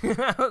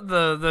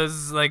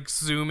 the like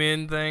zoom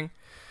in thing.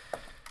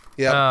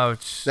 Yeah. Oh,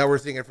 Now we're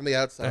seeing it from the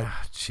outside.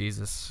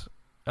 Jesus.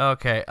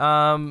 Okay.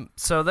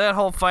 So that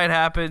whole fight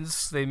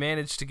happens. They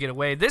manage to get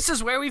away. This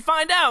is where we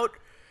find out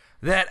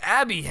that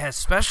Abby has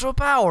special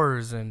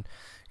powers and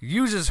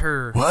uses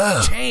her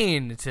Whoa.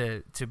 chain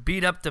to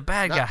beat up the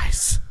bad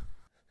guys.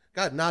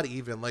 God, not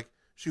even. Like,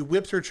 she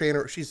whips her chain,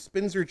 or she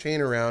spins her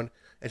chain around,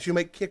 and she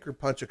might kick or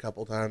punch a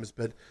couple times.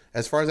 But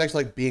as far as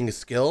actually like being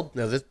skilled,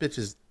 no, this bitch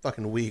is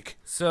fucking weak.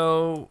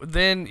 So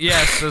then,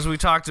 yes, as we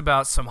talked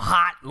about, some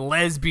hot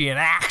lesbian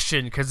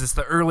action because it's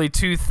the early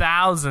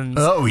 2000s.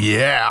 Oh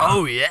yeah.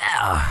 Oh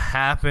yeah,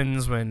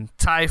 happens when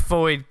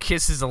Typhoid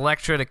kisses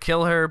Elektra to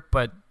kill her,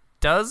 but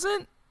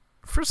doesn't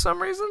for some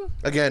reason.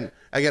 Again,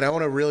 I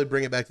want to really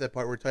bring it back to that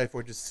part where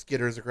Typhoid just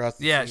skitters across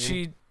the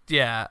scene.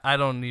 I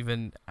don't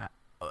even.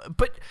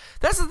 But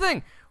that's the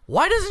thing.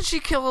 Why doesn't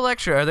she kill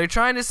Elektra? Are they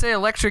trying to say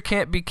Elektra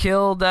can't be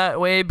killed that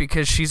way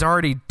because she's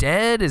already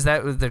dead? Is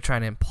that what they're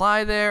trying to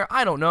imply there?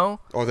 I don't know.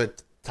 Or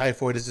that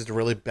Typhoid is just a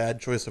really bad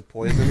choice of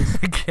poisons.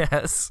 I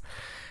guess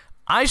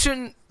I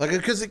shouldn't. Like,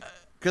 because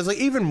like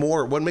even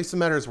more, what makes the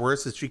matters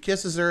worse is she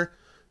kisses her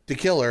to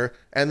kill her,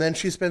 and then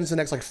she spends the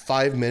next like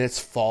 5 minutes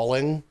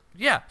falling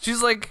Yeah,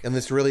 she's like. in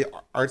this really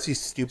artsy,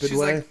 stupid She's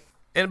way.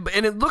 like,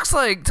 and it looks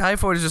like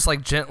Typhoid is just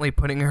like gently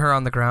putting her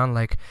on the ground,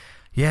 like,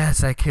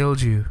 yes, I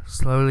killed you.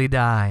 Slowly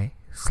die.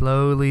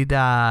 Slowly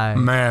die.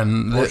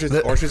 Man,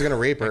 or she's gonna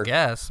rape her. I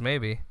guess,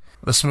 maybe.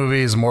 this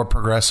movie is more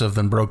progressive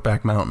than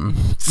Brokeback Mountain.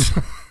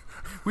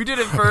 We did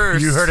it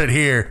first. You heard it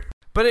here.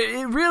 But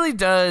it really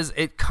does.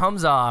 It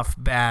comes off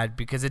bad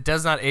because it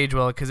does not age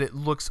well because it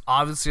looks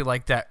obviously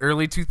like that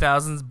early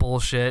 2000s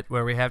bullshit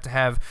where we have to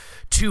have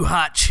two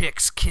hot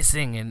chicks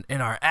kissing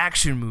in our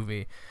action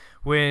movie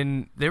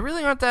when they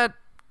really aren't that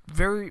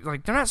very,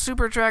 like, they're not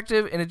super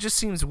attractive, and it just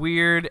seems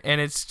weird,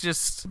 and it's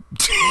just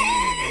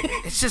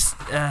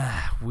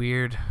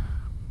weird.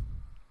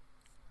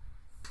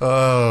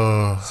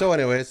 Oh. So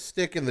anyways,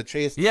 Stick in the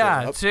chase.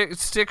 Yeah, up.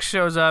 Stick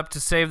shows up to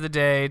save the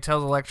day,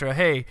 tells Elektra,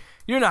 hey,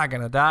 you're not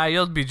going to die,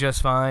 you'll be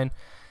just fine.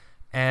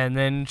 And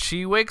then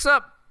she wakes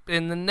up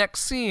in the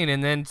next scene,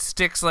 and then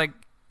Stick's like,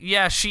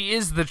 yeah, she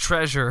is the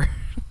treasure.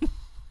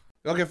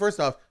 Okay, first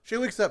off, she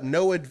wakes up,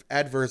 no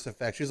adverse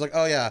effect. She's like,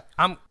 oh yeah,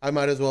 I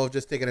might as well have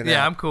just taken a nap.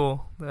 Yeah, I'm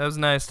cool. That was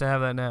nice to have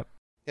that nap.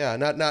 Yeah,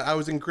 not I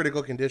was in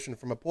critical condition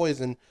from a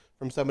poison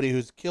from somebody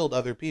who's killed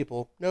other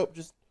people. Nope,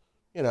 just,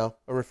 a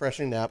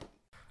refreshing nap.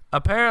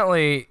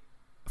 Apparently,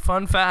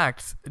 fun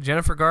fact,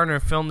 Jennifer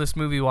Gardner filmed this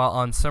movie while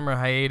on summer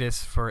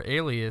hiatus for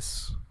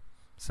Alias.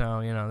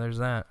 So, there's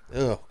that.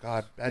 Oh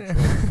God, bad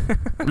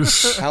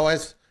choice. How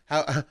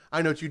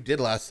I know what you did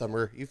last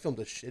summer. You filmed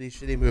a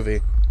shitty movie.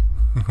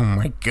 Oh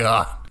my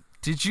god.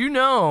 Did you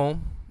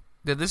know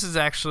that this is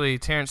actually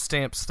Terrence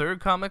Stamp's third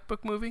comic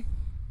book movie?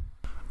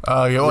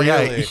 Oh, yeah,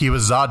 Really? he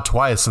was Zod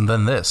twice and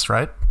then this,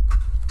 right?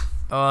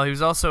 He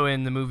was also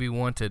in the movie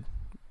Wanted,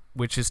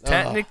 which is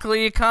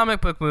technically a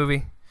comic book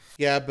movie.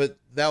 Yeah, but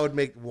that would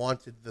make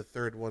Wanted the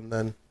third one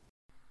then.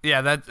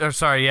 Yeah,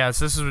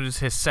 so this is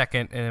his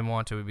second, and then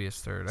Wanted would be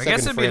his third. I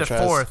guess it'd be the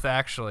franchise. fourth,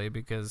 actually,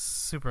 because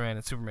Superman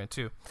and Superman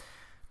 2.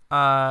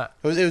 It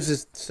was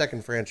his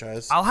second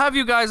franchise. I'll have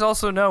you guys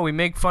also know we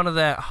make fun of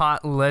that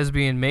hot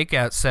lesbian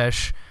makeout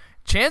sesh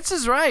Chance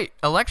is right.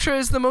 Elektra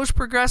is the most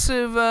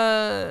progressive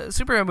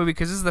superhero movie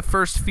because this is the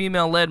first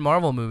female-led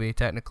Marvel movie,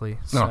 technically.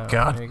 So, Oh,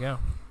 God. There you go.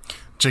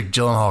 Jake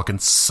Gyllenhaal can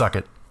suck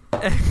it.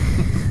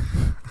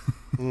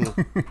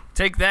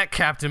 Take that,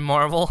 Captain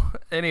Marvel.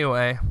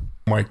 Anyway.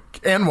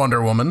 And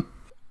Wonder Woman.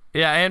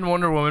 Yeah, and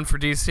Wonder Woman for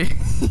DC.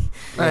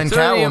 And So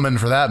Catwoman,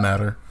 for that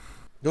matter.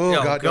 Oh,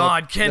 Oh, God,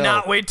 God, no,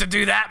 cannot no. wait to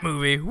do that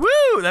movie. Woo!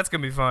 That's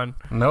going to be fun.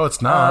 No,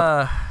 it's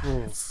not.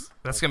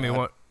 That's going to be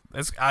one.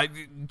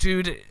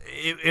 Dude,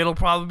 it'll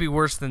probably be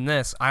worse than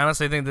this. I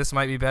honestly think this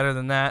might be better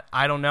than that.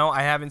 I don't know.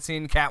 I haven't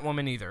seen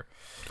Catwoman either.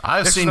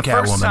 I've this is seen the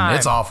first Catwoman. time.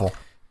 It's awful.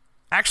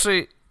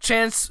 Actually,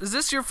 Chance, is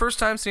this your first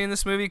time seeing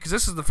this movie? Because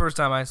this is the first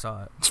time I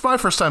saw it. It's my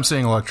first time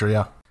seeing Elektra,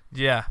 yeah.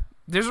 Yeah.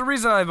 There's a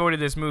reason I avoided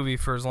this movie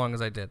for as long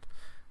as I did.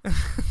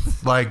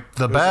 Like,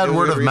 the was- bad it was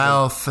word a of reason.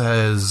 mouth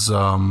has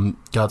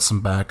got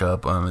some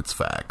backup on its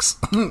facts.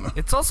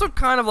 It's also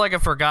kind of like a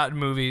forgotten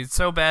movie. It's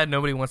so bad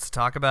nobody wants to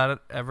talk about it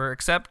ever,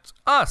 except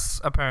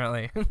us,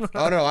 apparently.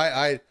 Oh no,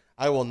 I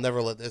will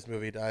never let this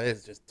movie die.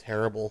 It's just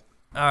terrible.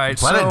 All right,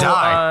 Let so it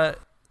die.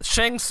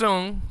 Shang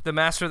Tsung, the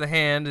master of the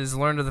hand, is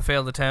learned of the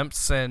failed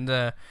attempts and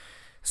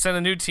sent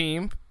a new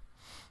team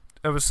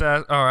of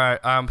All right,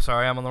 I'm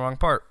sorry, I'm on the wrong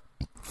part.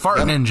 Fart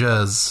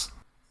ninjas.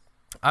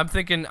 I'm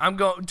thinking,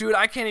 dude,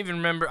 I can't even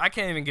remember. I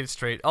can't even get it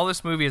straight. All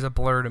this movie is a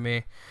blur to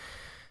me.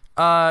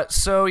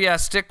 So yeah,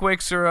 Stick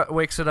wakes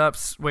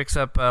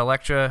up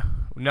Elektra.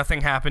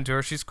 Nothing happened to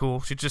her. She's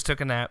cool. She just took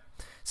a nap.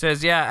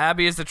 Says, yeah,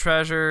 Abby is the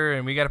treasure,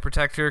 and we got to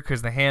protect her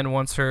because the hand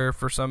wants her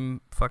for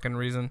some fucking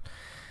reason.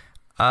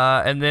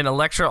 And then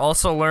Elektra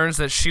also learns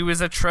that she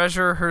was a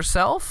treasure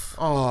herself,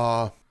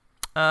 Aw.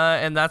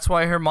 and that's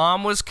why her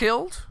mom was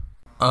killed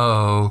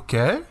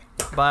Okay.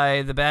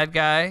 by the bad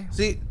guy.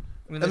 See,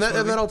 in and this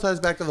that movie. all ties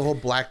back to the whole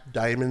Black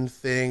Diamond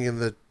thing in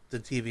the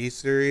TV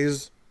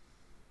series.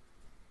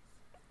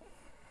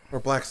 Or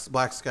Black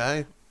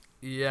Sky.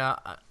 Yeah,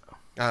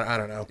 I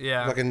don't know.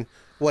 Yeah. Fucking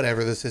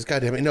whatever this is.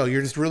 God damn it. No,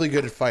 you're just really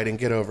good at fighting.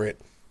 Get over it.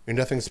 You're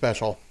nothing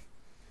special.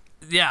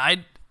 yeah,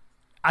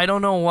 I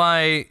don't know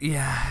why.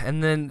 Yeah,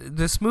 and then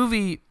this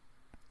movie,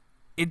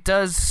 it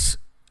does,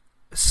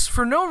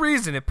 for no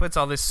reason, it puts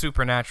all this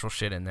supernatural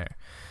shit in there.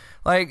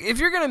 Like, if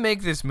you're gonna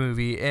make this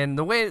movie, and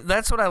the way,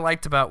 that's what I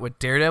liked about what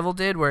Daredevil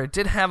did, where it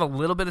did have a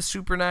little bit of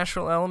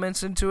supernatural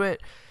elements into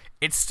it.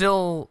 It's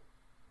still,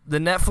 the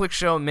Netflix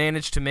show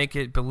managed to make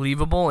it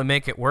believable and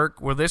make it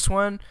work. Where this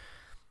one,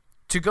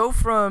 to go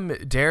from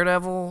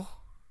Daredevil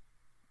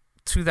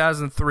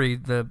 2003,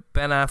 the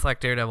Ben Affleck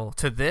Daredevil,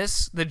 to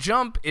this, the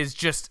jump is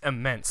just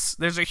immense.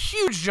 There's a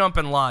huge jump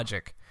in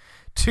logic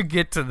to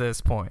get to this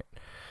point.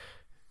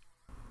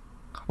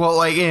 Well,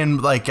 I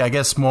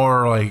guess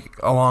more like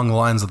along the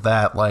lines of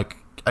that, like,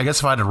 I guess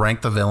if I had to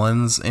rank the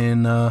villains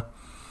in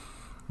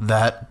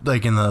that,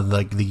 like in the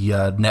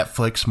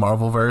Netflix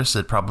Marvelverse,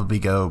 it'd probably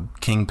go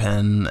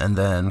Kingpin and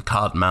then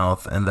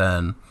Cottonmouth and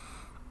then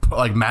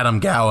like Madame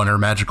Gao and her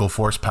magical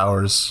force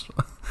powers.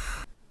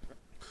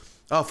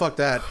 Oh, fuck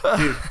that.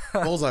 Dude,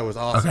 Bullseye was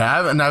awesome. Okay, I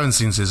haven't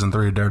seen season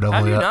 3 of Daredevil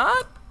Have yet. you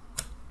not?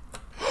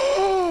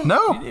 You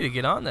No, need to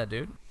get on that,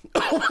 dude.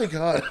 Oh my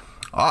god.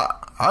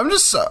 I'm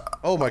just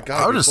Oh my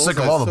god. I was dude, just sick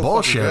of Bullseye's all the so fucking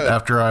bullshit good.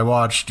 after I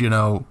watched, I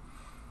don't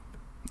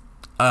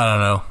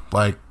know,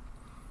 like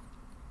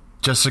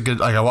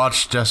I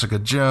watched Jessica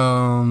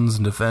Jones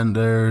and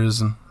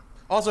Defenders and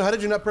Also, how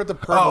did you not put the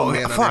Purple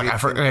Man fuck, underneath I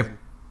forgot. Kingpin?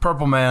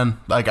 Purple Man,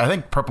 like I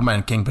think Purple Man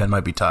and Kingpin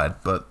might be tied,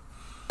 but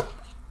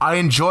I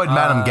enjoyed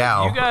Madame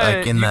Gao You guys,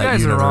 like in you that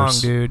guys universe. are wrong,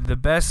 dude. The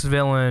best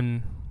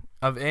villain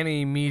of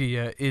any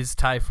media is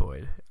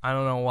Typhoid. I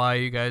don't know why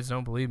you guys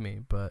don't believe me,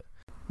 but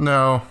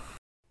No,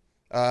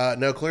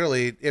 No,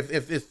 clearly, if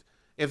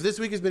this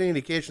week has been an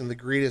indication, the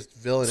greatest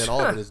villain in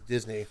all of it is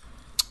Disney.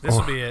 this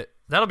will be it.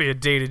 That'll be a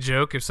dated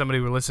joke if somebody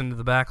were listening to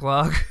the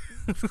backlog.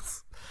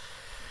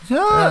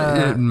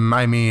 yeah,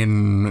 I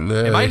mean,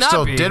 might they not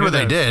still be, did who what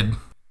they knows? did.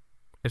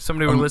 If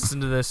somebody were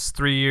listening to this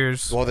 3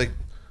 years, Well,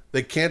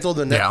 they canceled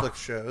the Yeah. Netflix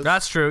shows.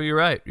 that's true. You're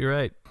right. You're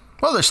right.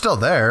 Well, they're still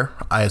there,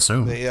 I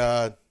assume. They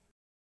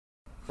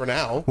for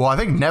now. Well, I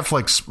think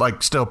Netflix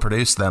like still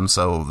produced them,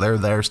 so they're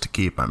theirs to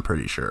keep. I'm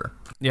pretty sure.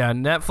 Yeah,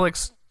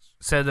 Netflix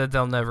said that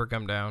they'll never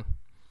come down.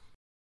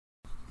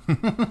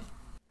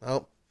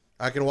 Well,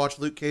 I can watch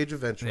Luke Cage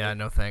eventually. Yeah,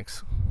 no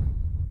thanks.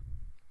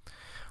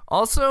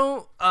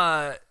 Also,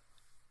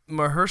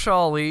 Mahershala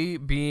Ali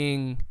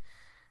being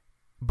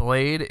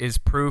Blade is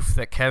proof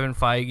that Kevin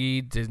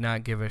Feige did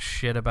not give a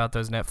shit about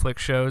those Netflix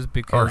shows Or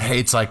because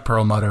hates like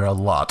Perlmutter a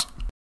lot.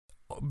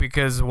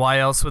 why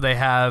else would they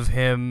have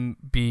him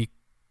be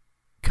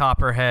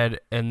Copperhead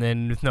and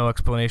then with no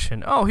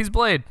explanation? Oh, he's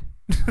Blade.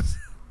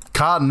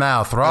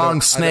 Cottonmouth, I wrong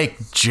don't- snake,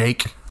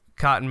 Jake.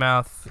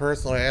 Cottonmouth.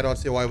 Personally, I don't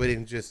see why we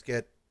didn't just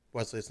get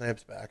Wesley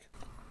Snipes back.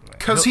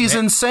 Because he's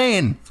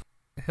insane.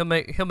 He'll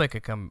make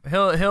it come.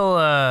 He'll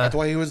That's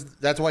why he was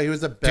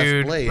the best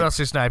dude. Blade.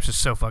 Wesley Snipes is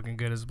so fucking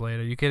good as Blade.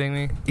 Are you kidding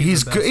me?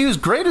 He's the good. best. He was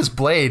great as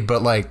Blade,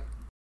 but like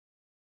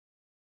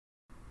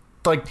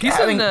He's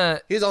having, in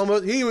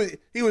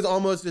He was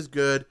almost as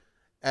good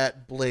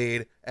at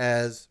Blade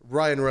as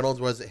Ryan Reynolds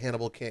was at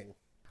Hannibal King.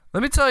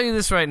 Let me tell you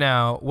this right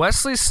now.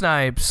 Wesley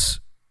Snipes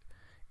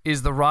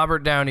is the Robert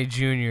Downey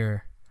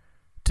Jr.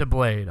 to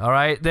Blade. All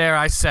right? There,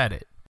 I said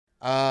it.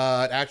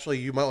 Actually,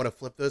 you might want to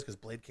flip those because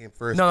Blade came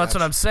first. No, that's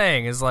what I'm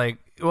saying. Is like,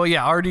 well,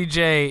 yeah,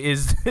 RDJ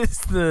is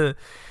the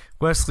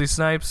Wesley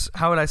Snipes.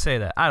 How would I say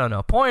that? I don't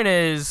know. Point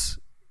is,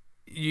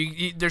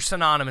 they're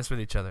synonymous with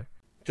each other.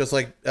 Just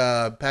like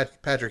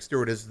Patrick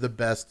Stewart is the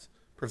best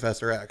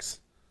Professor X.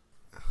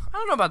 I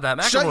don't know about that.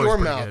 McAvoy Shut your was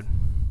pretty mouth. good.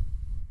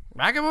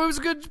 McAvoy was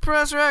a good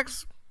Professor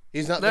X.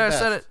 He's not There, the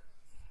best. I said it.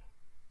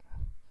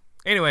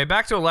 Anyway,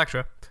 back to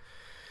Elektra.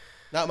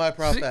 Not my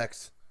Prof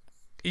X.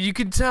 You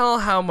can tell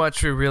how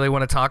much we really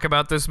want to talk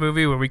about this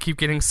movie when we keep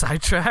getting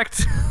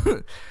sidetracked.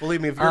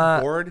 Believe me, if you're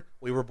bored,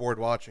 we were bored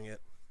watching it.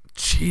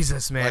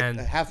 Jesus, man.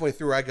 Like, halfway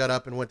through, I got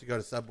up and went to go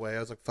to Subway. I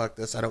was like, fuck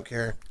this, I don't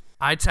care.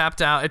 I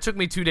tapped out. It took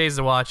me 2 days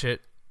to watch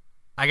it.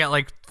 I got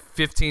like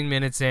 15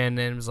 minutes in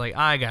and was like,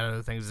 I got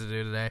other things to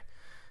do today.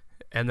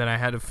 And then I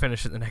had to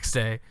finish it the next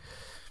day.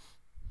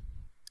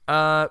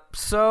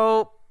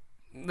 So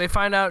they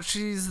find out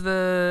she's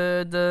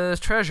the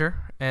treasure,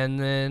 and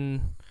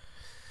then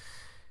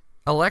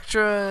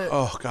Elektra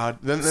Oh, God.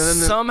 Then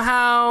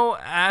somehow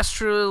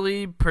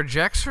astrally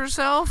projects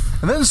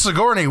herself And then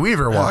Sigourney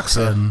Weaver walks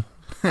in.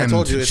 I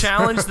told you, to it's,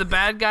 challenge the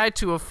bad guy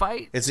to a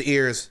fight. it's the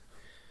ears.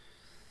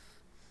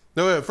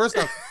 No, wait, first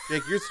off,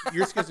 Jake,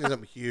 you're skipping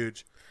something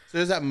huge. So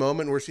there's that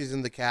moment where she's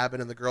in the cabin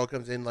and the girl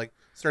comes in, like,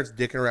 starts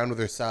dicking around with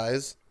her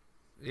size.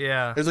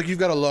 Yeah. It's like, you've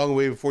got a long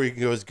way before you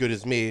can go as good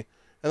as me.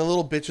 And the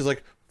little bitch is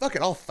like, fuck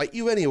it, I'll fight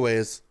you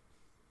anyways.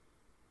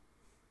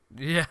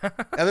 Yeah.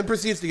 And then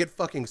proceeds to get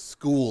fucking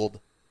schooled.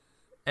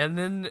 And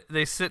then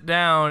they sit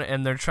down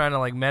and they're trying to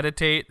like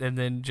meditate, and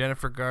then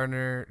Jennifer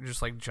Gardner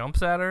just like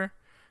jumps at her,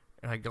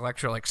 and like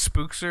Elektra like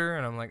spooks her,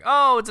 and I'm like,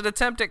 oh, it's an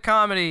attempt at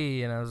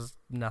comedy, and I was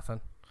nothing.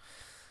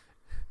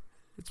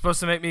 It's supposed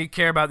to make me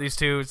care about these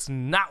two. It's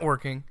not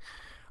working.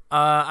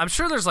 I'm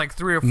sure there's like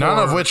 3 or 4. None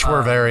of which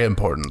were very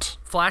important.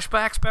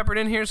 Flashbacks peppered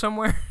in here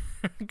somewhere,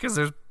 because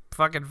there's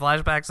fucking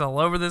flashbacks all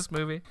over this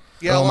movie.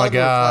 Yeah, Oh a lot my of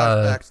them are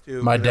God. flashbacks,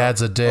 too, My you know?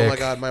 dad's a dick. Oh my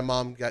God, my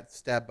mom got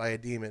stabbed by a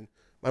demon.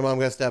 My mom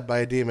got stabbed by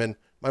a demon.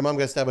 My mom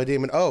got stabbed by a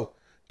demon. Oh,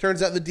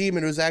 turns out the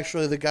demon was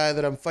actually the guy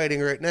that I'm fighting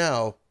right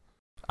now.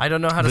 I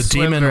don't know how to The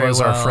swim demon very was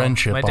our well.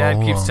 friendship My dad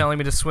all keeps along. telling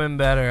me to swim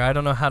better. I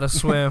don't know how to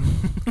swim.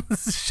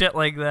 Shit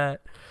like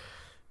that.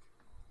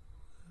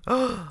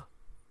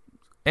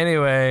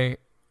 Anyway,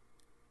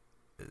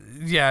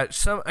 yeah.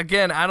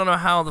 Again, I don't know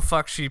how the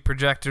fuck she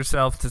projects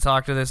herself to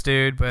talk to this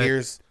dude, but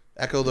Here's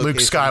echolocation. Luke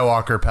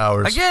Skywalker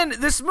powers. again,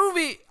 this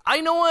movie. I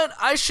know what.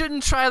 I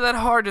shouldn't try that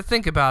hard to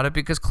think about it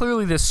because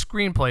clearly this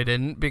screenplay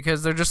didn't.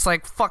 Because they're just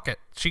like, fuck it,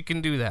 she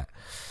can do that.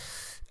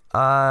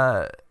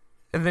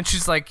 And then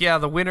she's like, yeah,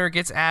 the winner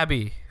gets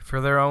Abby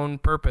for their own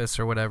purpose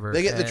or whatever.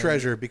 They get the And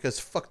treasure because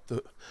fuck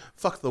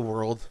the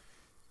world.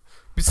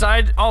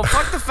 Besides,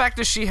 fuck the fact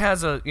that she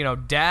has a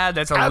dad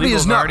that's a Abby legal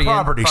is not guardian.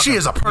 property. Fuck She her.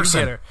 is a You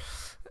person.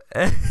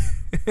 get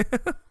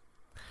her.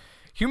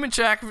 Human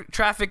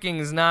trafficking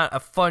is not a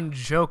fun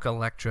joke,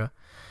 Elektra.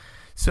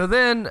 So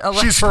then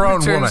Elektra She's her own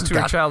returns woman. to her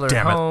God childhood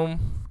damn it. home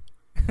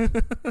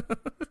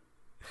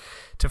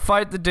to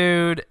fight the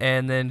dude,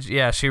 and then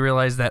she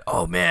realized that,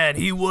 oh man,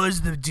 he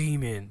was the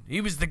demon.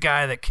 He was the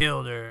guy that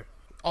killed her.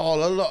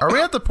 All along. Are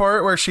we at the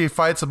part where she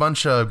fights a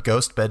bunch of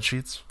ghost bed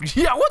sheets?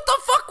 Yeah, what the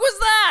fuck was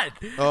that?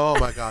 Oh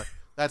my God,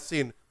 that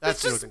scene. That It's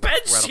scene was just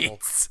bed incredible.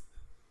 sheets.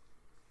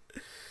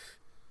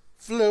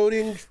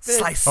 Floating. Fish.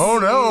 Slice. Oh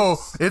no,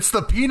 it's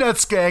the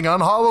Peanuts gang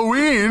on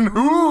Halloween.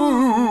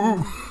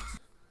 Ooh.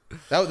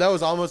 That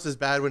was almost as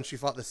bad when she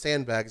fought the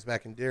sandbags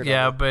back in Daredevil.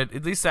 Yeah, but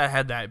at least that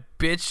had that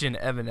bitch and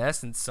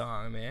Evanescence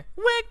song, man.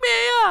 Wake me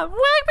up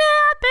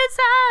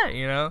inside.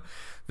 You know,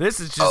 this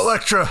is just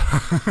Elektra.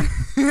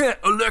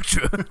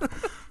 Elektra.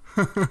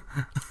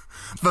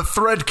 The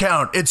thread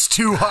count, it's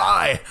too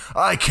high.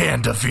 I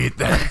can't defeat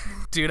that.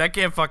 Dude, I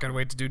can't fucking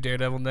wait to do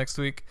Daredevil next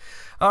week.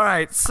 All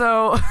right,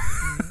 so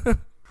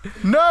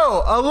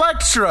No,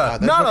 Elektra.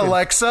 that Not fucking-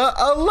 Alexa.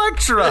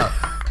 Elektra.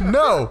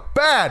 No,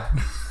 bad.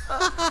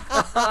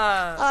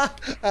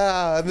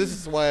 This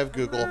is why I have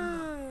Google.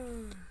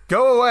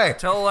 Go away.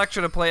 tell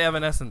Elektra to play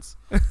Evanescence.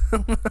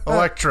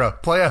 Elektra,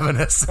 play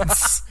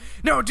Evanescence.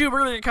 No, dude, we're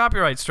gonna get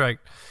copyright strike.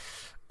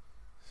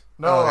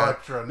 No, Okay.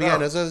 Elektra, no. Yeah,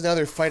 no, so now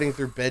they're fighting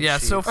through bed Yeah,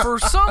 sheets. so for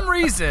some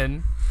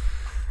reason,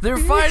 they're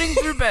fighting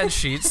through bed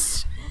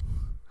sheets.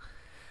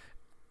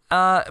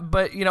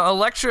 But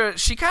Elektra,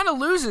 she kind of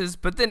loses,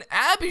 but then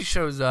Abby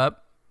shows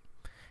up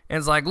and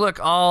is like, "Look,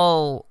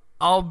 I'll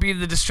be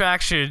the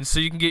distraction so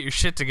you can get your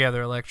shit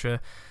together, Elektra."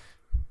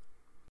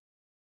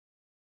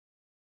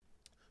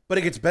 But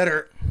it gets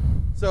better.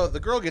 So the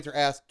girl gets her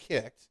ass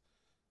kicked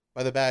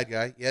by the bad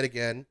guy yet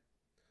again.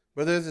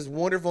 But there's this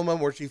wonderful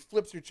moment where she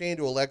flips her chain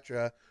to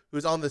Elektra,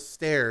 who's on the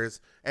stairs,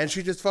 and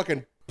she just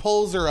fucking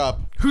pulls her up.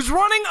 Who's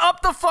running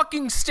up the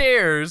fucking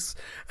stairs?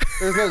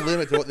 There's no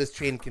limit to what this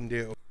chain can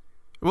do.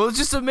 Well, it's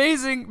just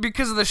amazing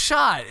because of the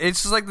shot.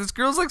 It's just like this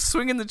girl's like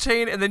swinging the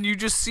chain, and then you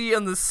just see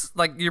on this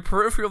like your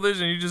peripheral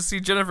vision, you just see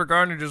Jennifer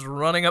Garner just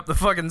running up the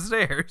fucking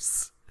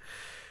stairs.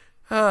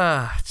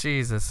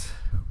 Jesus.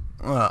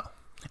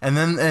 And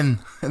then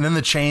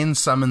the chain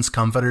summons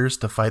comforters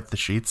to fight the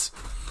sheets.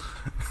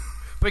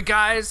 But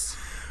guys,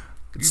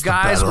 It's you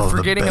guys the battle were of the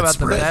forgetting about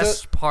the bedspread.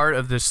 best part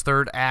of this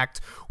third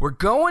act. We're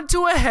going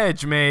to a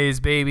hedge maze,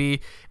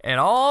 baby, and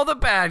all the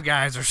bad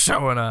guys are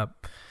showing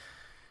up.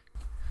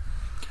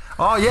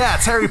 Oh yeah,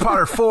 it's Harry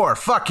Potter 4.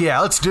 Fuck yeah,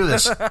 let's do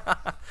this.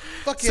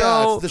 Fuck yeah,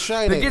 So it's The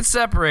Shining. they get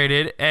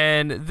separated,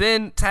 and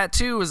then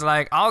Tattoo is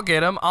like, I'll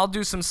get him. I'll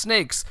do some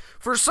snakes.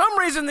 For some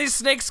reason, these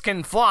snakes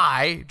can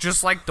fly,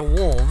 just like the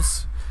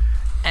wolves.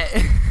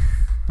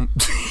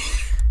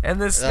 And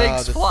the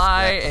snakes the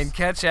fly snakes. and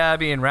catch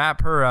Abby and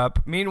wrap her up.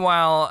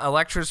 Meanwhile,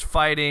 Elektra's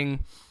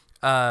fighting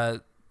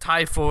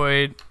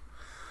Typhoid.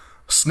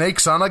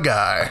 Snakes on a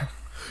guy.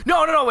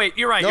 No, wait.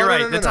 You're right. No, you're no,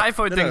 right. no, The no,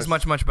 Typhoid no, thing's no.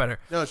 much better.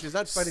 No, she's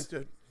not fighting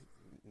to.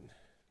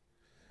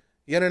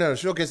 Yeah, no.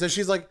 Okay, so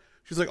she's like,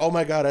 oh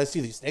my god, I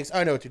see these snakes.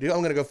 I know what to do.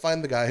 I'm gonna go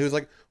find the guy who's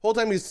like, whole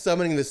time he's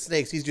summoning the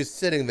snakes, he's just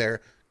sitting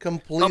there,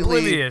 completely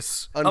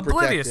Oblivious.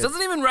 unprotected.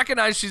 Doesn't even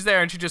recognize she's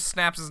there, and she just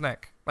snaps his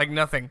neck like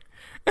nothing.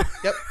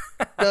 Yep,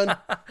 done.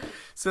 I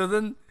So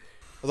then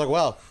was like,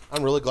 well,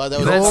 I'm really glad that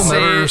was. Let's You'll say-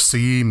 never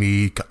see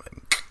me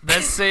coming.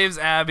 that saves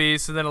Abby.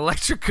 So then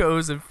Elektra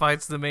goes and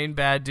fights the main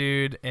bad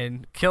dude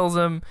and kills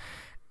him.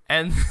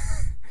 And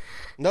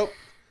Nope.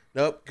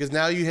 Because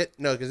now you hit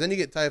because then you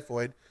get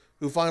Typhoid,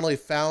 who finally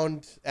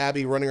found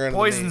Abby running around.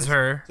 poisons in the maze.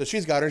 her. So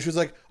she's got her. And she was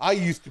like, I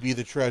used to be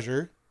the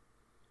treasure,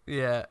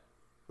 Yeah.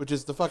 which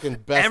is the fucking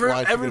best line she could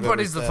have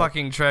Everybody's ever the said.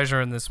 fucking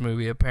treasure in this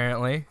movie,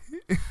 apparently.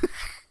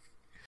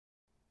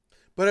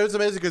 But it was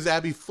amazing because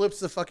Abby flips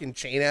the fucking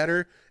chain at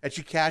her, and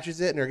she catches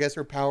it, and I guess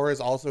her power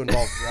is also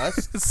involved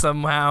rust.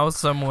 Somehow,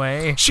 some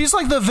way. She's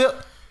like the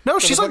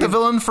she's like the fucking-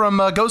 villain from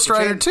Ghost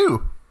Rider chain-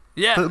 2.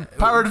 Yeah. The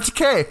Power to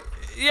Decay.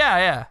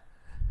 Yeah.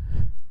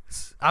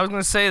 I was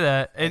gonna say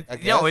that. I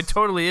It guess.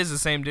 totally is the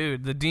same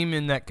dude. The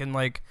demon that can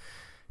like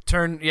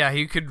turn. Yeah,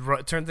 he could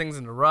turn things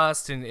into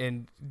rust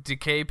and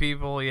decay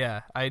people.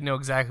 Yeah, I know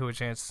exactly what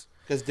chance.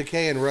 Because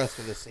decay and rust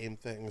are the same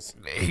things.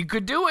 He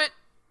could do it.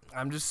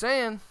 I'm just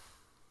saying.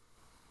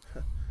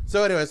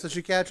 So anyway, so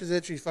she catches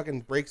it, she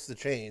fucking breaks the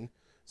chain.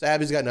 So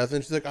Abby's got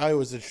nothing. She's like, I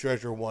was a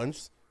treasure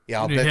once.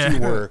 Yeah, I'll bet Yeah. you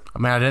were. I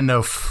mean, I didn't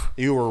know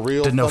You were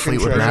real didn't know fucking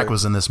Fleetwood treasure. Mac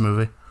was in this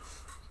movie.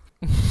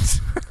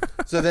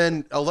 So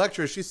then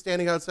Elektra, she's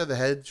standing outside the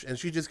hedge, and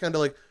she just kind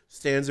of like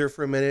stands there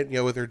for a minute,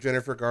 with her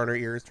Jennifer Garner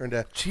ears, trying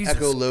to Jesus.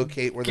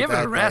 echolocate where Give the it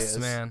bad a rest, guy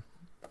is. man.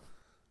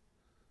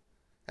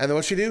 And then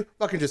what she do?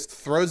 Fucking just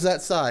throws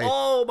that sign.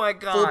 Oh my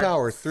god. Full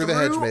power through the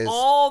hedge maze.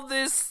 All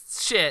this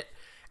shit.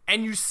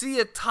 And you see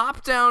a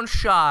top-down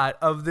shot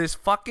of this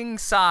fucking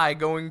Psy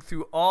going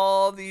through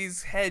all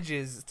these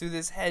hedges, through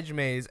this hedge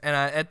maze. And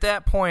at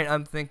that point,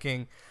 I'm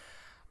thinking,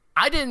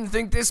 I didn't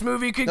think this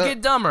movie could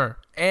get dumber.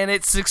 And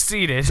it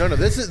succeeded. No,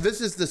 this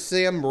is the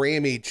Sam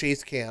Raimi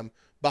chase cam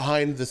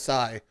behind the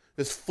Psy,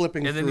 just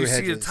flipping And then through you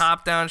hedges. see the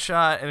top-down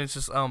shot, and it's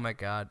just, oh my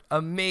god.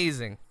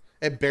 Amazing.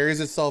 It buries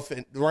itself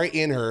right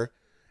in her,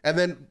 and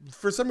then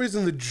for some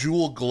reason the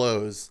jewel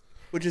glows,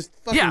 which is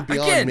fucking Yeah,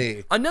 beyond again,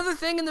 me. another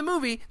thing in the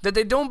movie that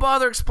they don't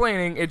bother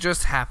explaining, it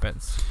just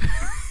happens.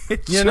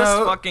 It You just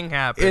know, fucking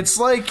happens. It's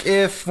like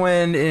if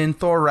when in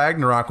Thor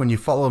Ragnarok, when you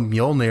follow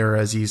Mjolnir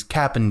as he's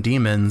capping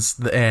demons,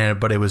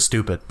 but it was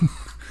stupid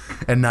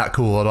and not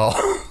cool at all.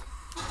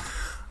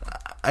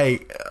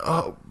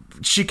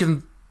 She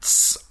can.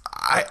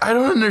 I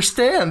don't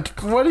understand.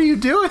 What are you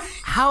doing?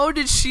 How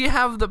did she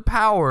have the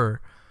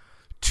power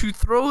to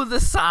throw the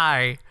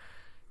Psy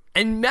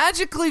and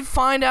magically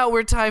find out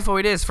where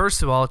Typhoid is?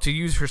 First of all, to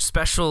use her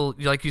special,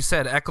 like you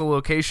said,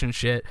 echolocation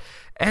shit,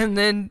 and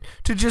then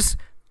to just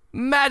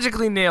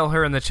magically nail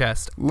her in the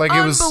chest. Like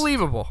it was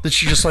unbelievable. Did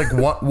she just like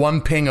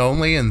one ping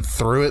only and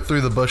threw it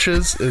through the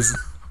bushes? Is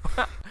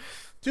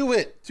To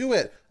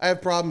it. I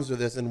have problems with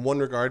this in one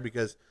regard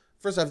because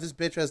first off, this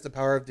bitch has the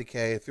power of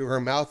decay through her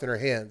mouth and her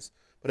hands,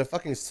 but a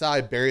fucking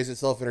Psy buries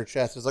itself in her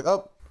chest. It's like,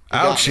 oh, you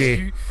got me.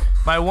 ouchie.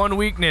 My one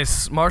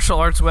weakness, martial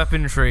arts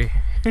weaponry.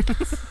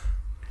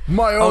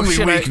 My only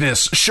shit,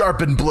 weakness: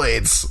 sharpened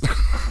blades.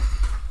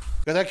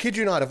 Because I kid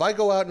you not, if I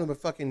go out in the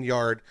fucking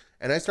yard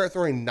and I start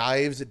throwing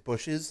knives at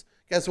bushes,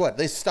 guess what?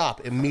 They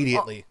stop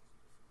immediately.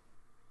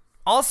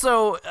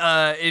 Also,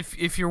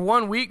 if your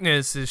one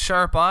weakness is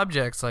sharp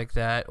objects like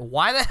that,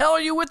 why the hell are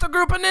you with a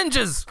group of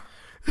ninjas?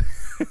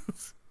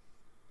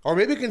 Or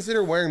maybe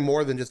consider wearing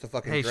more than just a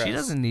fucking Hey, dress. she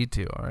doesn't need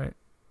to, all right?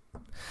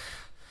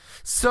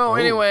 So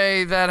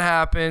anyway, that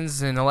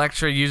happens, and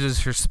Elektra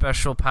uses her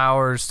special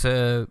powers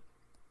to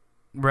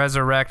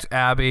resurrect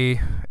Abby,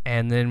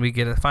 and then we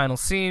get a final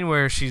scene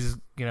where she's,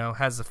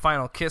 has a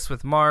final kiss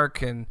with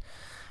Mark, and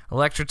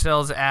Elektra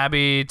tells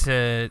Abby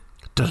to...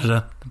 Da da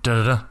da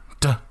da da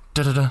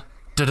da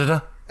da da da.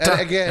 And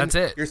again, That's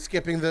it. You're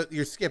skipping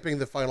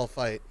the final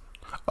fight.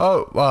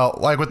 Oh well,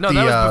 like with No,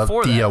 that was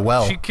before the that.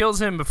 well She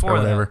kills him or before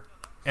whatever.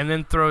 that, and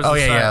then throws Oh the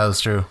yeah, sign. yeah,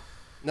 that's true.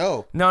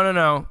 No.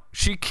 No.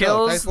 She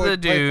kills Typhoid- the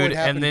dude, Typhoid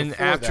happened and then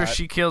before after that.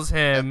 she kills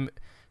him,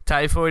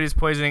 Typhoid is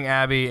poisoning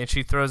Abby, and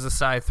she throws the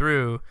Psy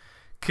through,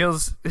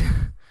 kills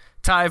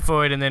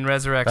Typhoid, and then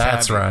resurrects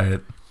That's Abby. right.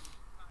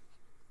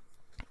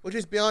 which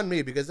is beyond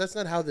me because that's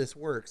not how this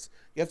works.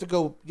 You have to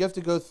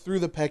go through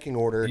the pecking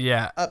order.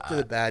 Yeah. Up to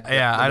the bad guy.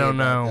 Yeah, I don't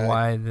know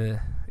why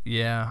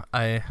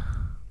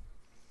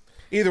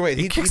Either way,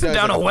 he kicks him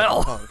down like a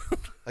well. punk.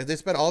 Like they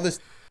spend all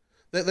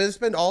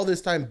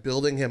this time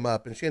building him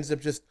up, and she ends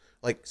up just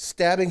like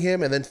stabbing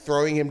him and then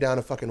throwing him down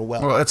a fucking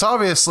well. Well, it's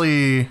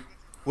obviously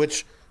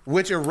which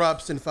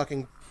erupts in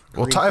fucking.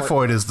 Well,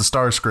 typhoid is the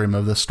Starscream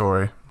of this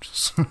story.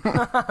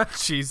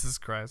 Jesus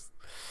Christ.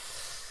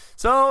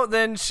 So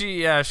then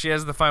she has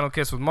the final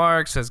kiss with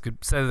Mark, says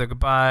their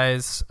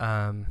goodbyes.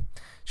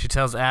 She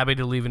tells Abby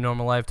to live a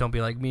normal life, don't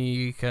be like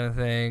me, kind of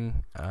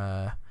thing.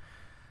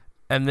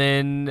 And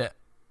then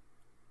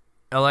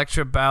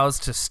Elektra bows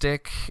to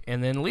Stick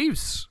and then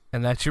leaves.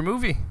 And that's your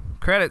movie.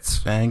 Credits.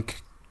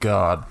 Thank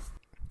God.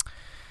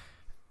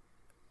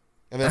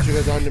 And then she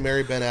goes on to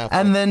marry Ben Affleck.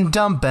 And then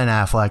dump Ben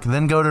Affleck,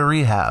 then go to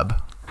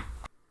rehab.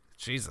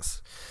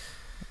 Jesus.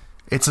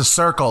 It's a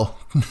circle.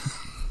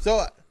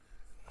 So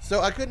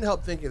I couldn't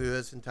help thinking through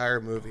this entire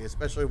movie,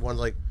 especially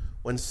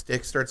when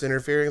Stick starts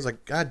interfering. It's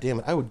like, God damn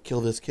it, I would kill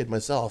this kid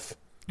myself.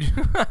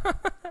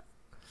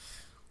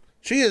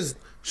 She is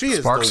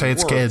Sparks the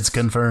hates worst. kids,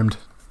 confirmed.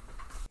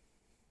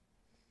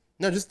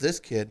 No, just this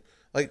kid.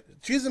 Like,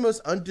 she's the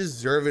most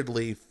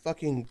undeservedly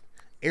fucking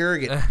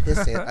arrogant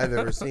pissant I've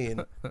ever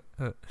seen.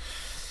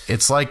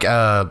 It's like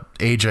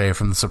AJ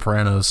from The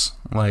Sopranos.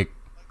 Like,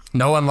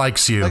 no one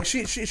likes you. Like,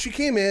 she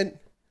came in.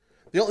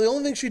 The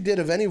only thing she did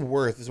of any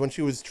worth is when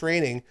she was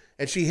training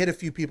and she hit a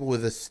few people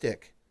with a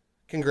stick.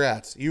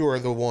 Congrats, you are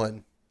the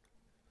one.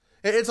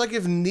 It's like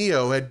if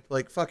Neo had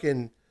like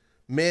fucking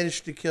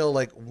managed to kill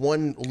like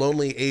one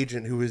lonely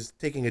agent who was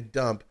taking a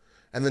dump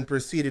and then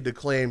proceeded to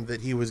claim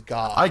that he was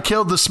God. I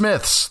killed the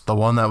Smiths, the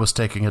one that was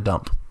taking a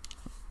dump.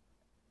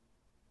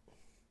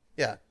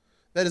 Yeah.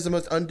 That is the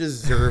most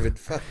undeserved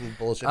fucking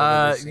bullshit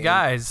I've ever seen.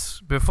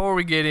 Guys, before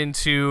we get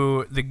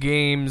into the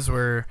games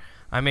where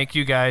I make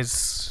you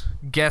guys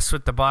guess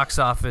what the box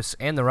office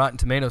and the Rotten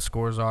Tomato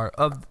scores are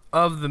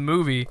of the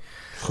movie,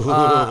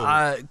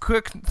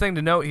 quick thing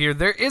to note here,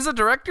 there is a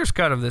director's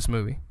cut of this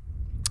movie.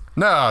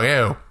 No,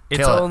 you.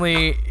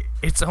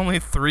 It's only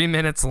 3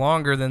 minutes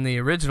longer than the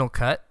original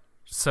cut,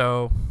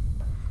 so...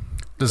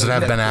 Does it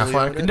have Ben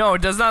Affleck? No,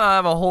 it does not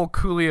have a whole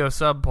Coolio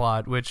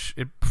subplot, which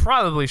it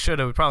probably should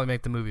have. It would probably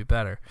make the movie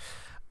better.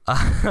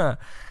 It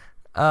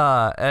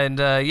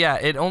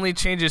only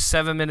changes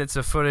 7 minutes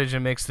of footage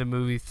and makes the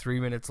movie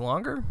 3 minutes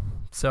longer.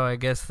 So I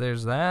guess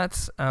there's that.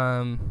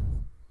 So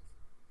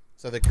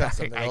they cut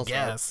something else I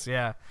guess,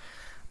 out.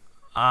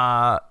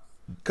 yeah.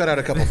 Cut out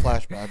a couple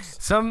flashbacks.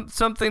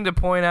 Something to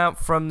point out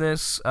from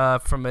this,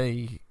 from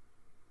a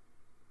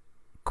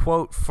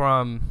quote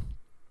from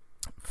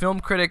film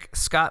critic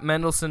Scott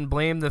Mendelson,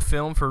 blamed the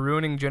film for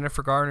ruining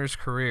Jennifer Garner's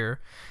career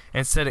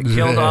and said it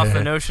killed off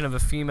the notion of a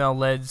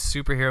female-led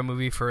superhero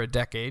movie for a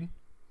decade.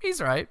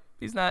 He's right.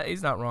 He's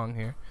not wrong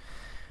here.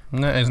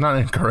 No, he's not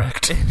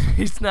incorrect.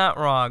 He's not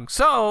wrong.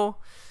 So,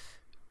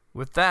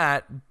 with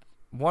that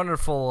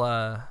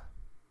wonderful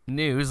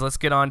news, let's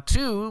get on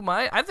to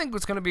I think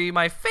what's going to be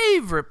my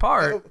favorite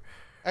part.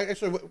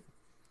 Actually,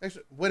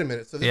 wait a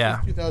minute. So this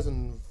is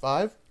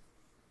 2005?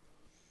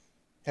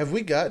 Have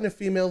we gotten a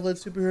female-led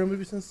superhero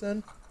movie since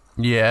then?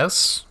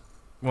 Yes.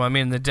 Well, I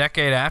mean, the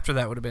decade after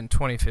that would have been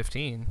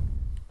 2015.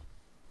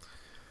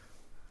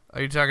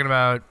 Are you talking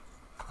about...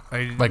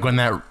 Like when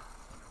that...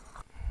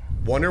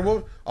 Wonder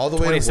Woman? All the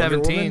way to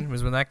 2017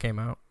 was when that came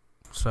out.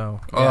 So...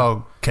 Yeah.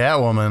 Oh,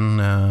 Catwoman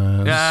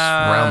is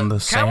around the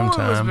same Catwoman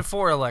time. was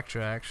before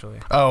Elektra, actually.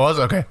 Oh, it was?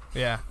 Okay.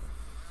 Yeah.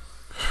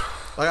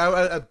 Like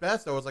at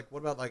best, I was like, what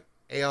about like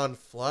Aeon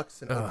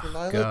Flux and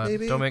Ultraviolet, God.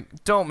 maybe?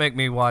 Don't make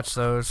me watch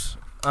those.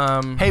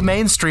 Hey,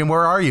 mainstream,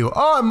 where are you?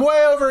 Oh, I'm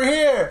way over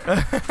here.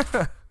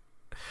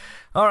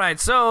 All right,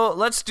 so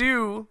let's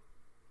do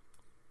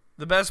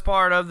the best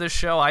part of this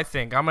show, I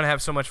think. I'm going to have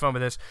so much fun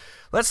with this.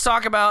 Let's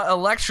talk about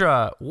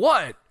Elektra.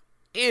 What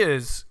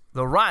is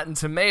the Rotten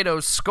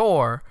Tomatoes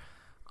score?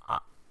 I'm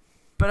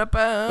going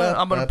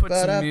to put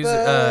some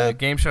music,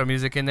 game show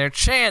music in there.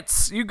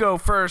 Chance, you go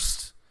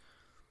first.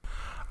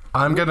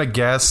 I'm going to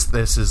guess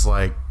this is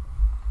like...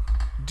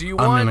 I'm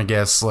going to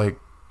guess like...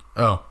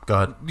 Oh, go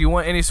ahead. Do you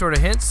want any sort of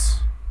hints?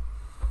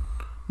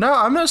 No,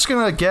 I'm just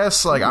going to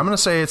guess, like, I'm going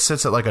to say it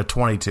sits at like a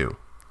 22.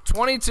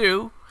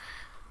 22.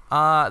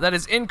 That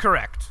is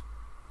incorrect.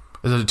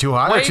 Is it too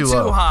high Way or too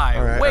low? Too high.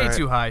 All right, Way all right.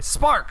 too high.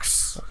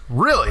 Sparks.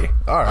 Really?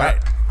 All right.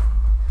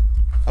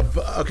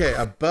 Okay,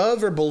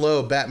 above or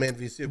below Batman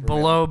v Superman?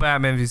 Below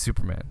Batman v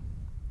Superman.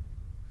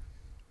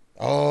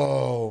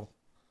 Oh.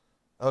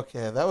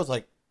 Okay, that was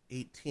like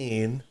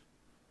 18.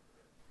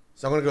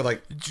 So I'm going to go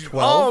like 12.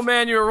 Oh,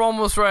 man, you're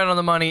almost right on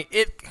the money.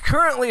 It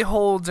currently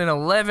holds an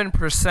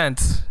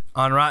 11%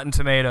 on Rotten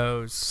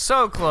Tomatoes.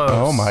 So close.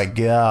 Oh, my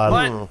God.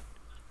 But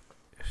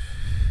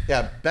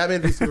Yeah,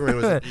 Batman v Superman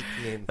was at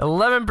 18.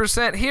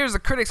 11%. Here's the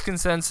critics'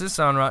 consensus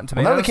on Rotten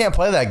Well, Tomatoes. now we can't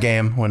play that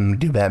game when we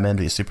do Batman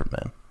v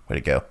Superman. Way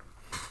to go.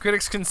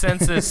 Critics'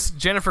 consensus,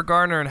 Jennifer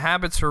Garner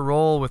inhabits her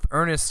role with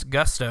earnest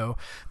gusto,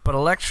 but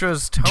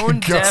Elektra's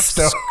tone-deaf...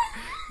 Gusto.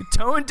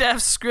 Tone deaf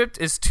script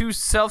is too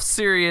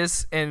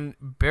self-serious and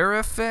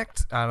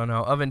bereft. I don't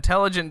know of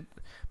intelligent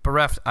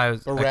bereft. I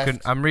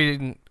couldn't. I'm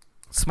reading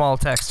small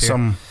text here.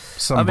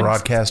 Some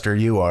broadcaster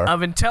you are.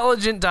 Of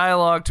intelligent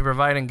dialogue to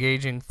provide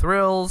engaging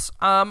thrills.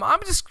 I'm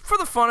just for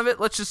the fun of it.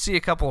 Let's just see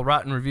a couple of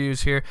rotten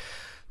reviews here.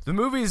 The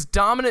movie's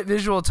dominant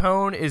visual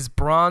tone is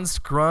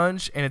bronzed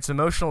grunge, and its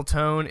emotional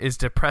tone is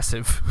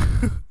depressive.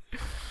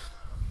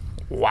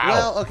 Wow.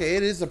 Well, okay,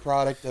 it is a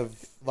product of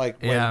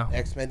like when Yeah.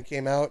 X-Men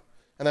came out,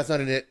 and that's not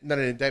an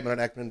indictment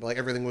on X-Men, but like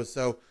everything was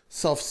so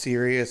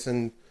self-serious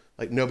and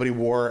like nobody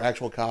wore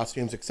actual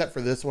costumes except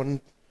for this one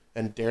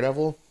and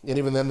Daredevil, and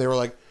even then they were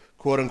like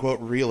quote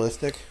unquote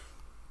realistic.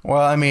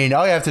 Well, I mean,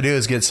 all you have to do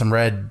is get some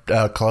red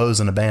clothes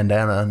and a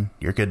bandana, and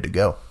you're good to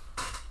go.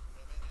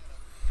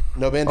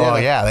 No bandana. Oh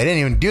yeah, they didn't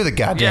even do the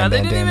goddamn Yeah, they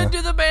bandana. didn't even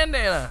do the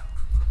bandana.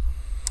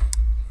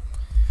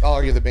 I'll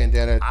argue the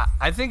bandana.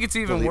 I think it's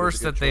even Believe worse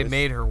it's a good that they choice.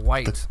 made her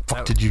white. The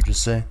fuck did you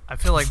just say? I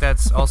feel like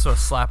that's also a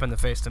slap in the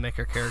face to make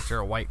her character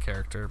a white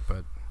character,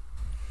 but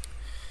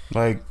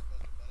Like,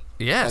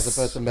 yes, As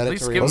opposed to at least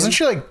Mediterranean? give- wasn't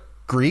she like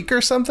Greek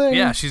or something?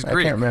 Yeah, she's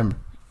Greek. I can't remember.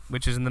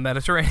 which is in the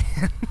Mediterranean.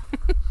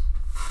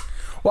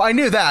 Well, I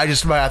knew that.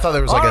 I thought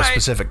there was like All a right.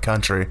 specific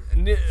country.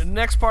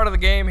 Next part of the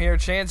game here,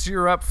 Chance,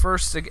 you're up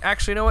first.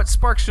 Actually, you know what?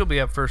 Sparks, you'll be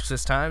up first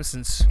this time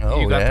since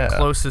Oh, you got yeah. the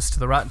closest to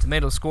the Rotten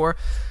Tomato score.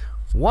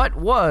 What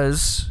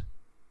was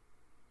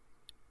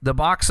the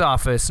box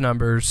office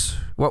numbers?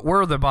 What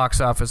were the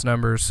box office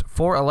numbers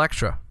for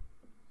Elektra?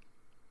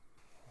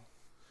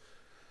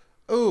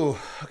 Ooh,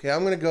 okay,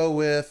 I'm gonna go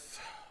with.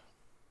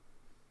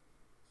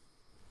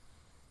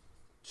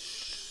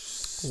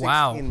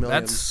 Wow, 16 million.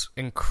 that's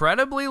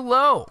incredibly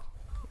low.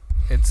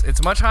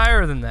 It's much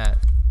higher than that.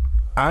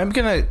 I'm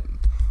gonna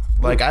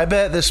I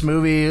bet this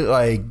movie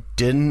like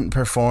didn't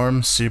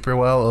perform super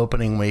well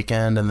opening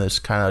weekend, and this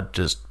kind of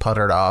just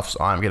puttered off.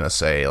 So I'm gonna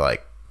say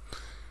like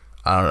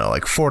I don't know,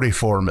 like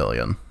 44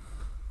 million.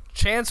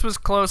 Chance was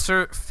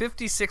closer.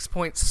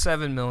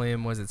 56.7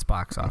 million was its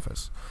box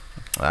office.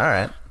 All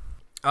right.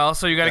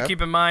 Also, you got to Yep.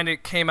 keep in mind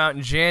it came out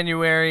in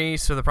January,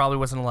 so there probably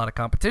wasn't a lot of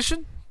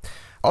competition.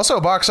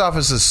 Also, box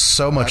office is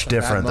so much That's a bad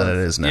different than it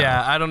month. is now.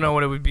 Yeah, I don't know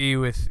what it would be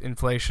with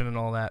inflation and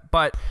all that.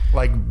 But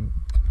Like,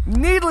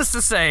 needless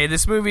to say,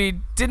 this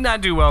movie did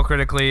not do well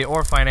critically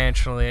or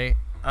financially.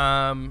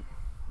 And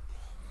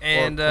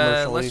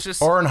commercially. let's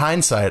just... or in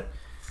hindsight.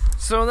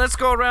 So let's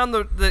go around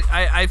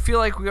I feel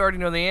like we already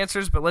know the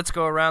answers, but let's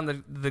go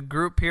around the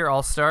group here.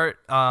 I'll start.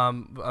 I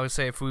would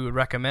say if we would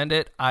recommend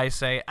it, I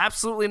say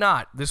absolutely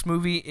not. This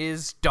movie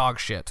is dog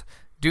shit.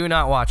 Do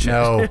not watch it.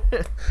 No.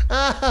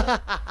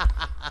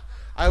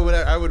 I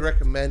would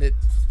recommend it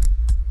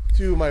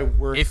to my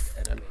worst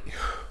enemy.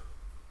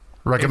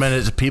 Recommend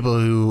it to people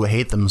who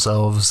hate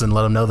themselves and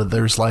let them know that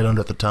there's light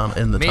under the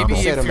in the Maybe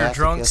tunnel. if you're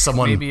drunk,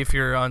 Someone- maybe if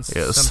you're on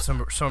Yes.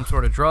 some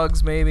sort of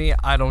drugs, maybe.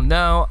 I don't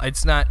know.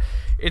 It's not.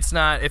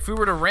 If we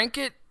were to rank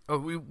it,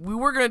 we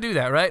were gonna do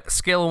that, right?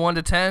 Scale of 1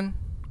 to 10.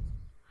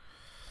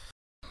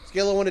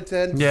 Scale of 1 to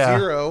 10. Yeah.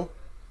 0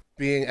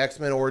 being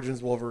X-Men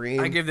Origins Wolverine.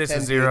 I give this 10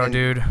 a 0, being-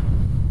 dude.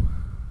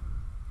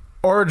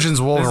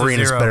 Origins Wolverine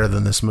is 0. better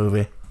than this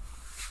movie.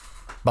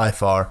 By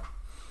far.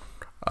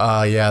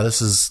 Yeah,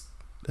 this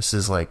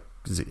is like,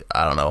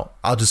 I don't know.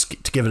 I'll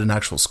just, to give it an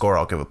actual score,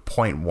 I'll give it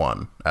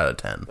 0.1 out of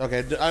 10. Okay,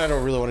 I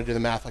don't really want to do the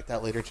math like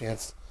that later,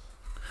 Chance.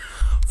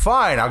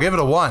 Fine, I'll give it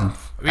a 1.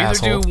 We either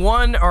asshole. do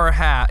 1 or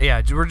half.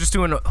 Yeah, we're just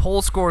doing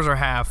whole scores or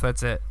half.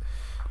 That's it.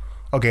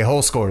 Okay,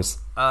 whole scores.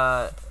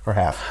 Or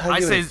half. I'll I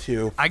give say it a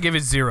 2. I give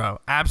it 0.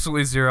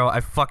 Absolutely 0. I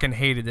fucking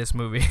hated this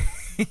movie.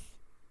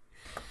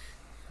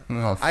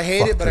 Oh, I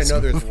hate fuck it, but I this know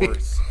there's movie.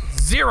 worse.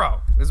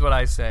 0 is what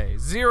I say.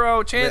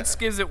 0. Chance Yeah.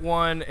 gives it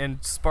 1,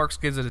 and Sparks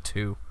gives it a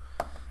 2.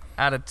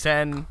 Out of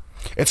 10.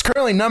 It's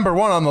currently number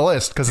 1 on the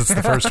list because it's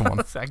the first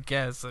one. I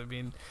guess. I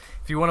mean,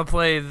 if you want to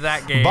play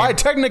that game. By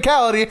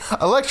technicality,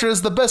 Elektra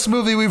is the best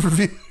movie we've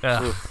reviewed.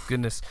 Ugh,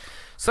 goodness.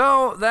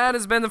 So that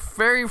has been the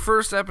very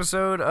first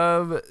episode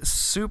of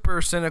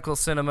Super Cynical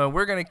Cinema.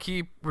 We're going to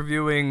keep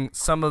reviewing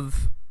some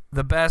of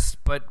the best,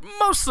 but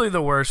mostly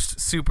the worst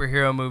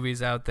superhero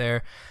movies out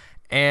there.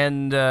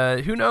 And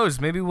who knows?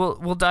 Maybe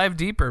we'll dive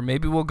deeper.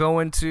 Maybe we'll go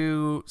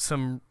into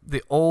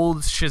the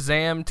old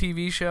Shazam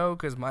TV show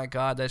because my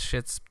God, that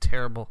shit's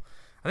terrible.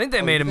 I think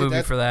they made a you think movie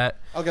that- for that.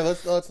 Okay,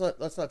 let's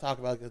not talk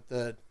about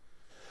the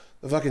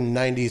fucking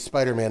 90s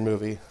Spider-Man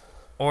movie.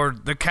 Or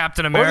the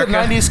Captain Or America. the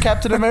 90s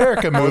Captain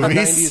America Or the 90s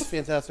movies.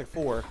 Fantastic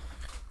Four.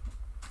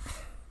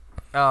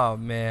 Oh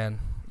man,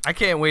 I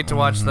can't wait to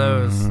watch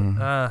those.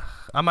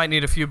 I might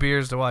need a few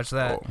beers to watch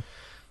that.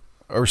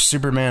 Or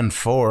Superman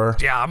 4.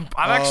 Yeah, I'm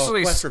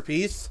actually. Quest for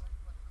Peace.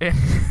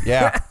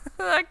 Yeah.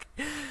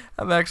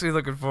 I'm actually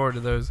looking forward to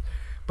those.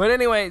 But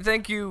anyway,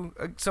 thank you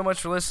so much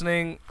for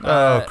listening.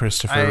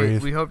 Christopher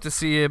Reeve. We hope to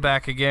see you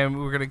back again.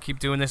 We're going to keep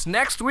doing this.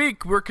 Next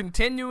week, we're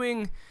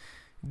continuing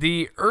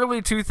the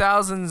early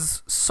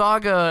 2000s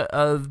saga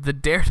of the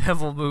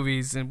Daredevil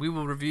movies, and we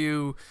will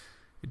review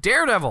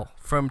Daredevil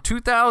from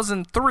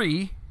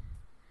 2003.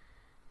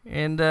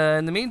 And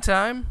in the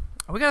meantime,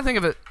 We gotta think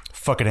of it.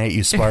 Fucking hate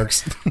you,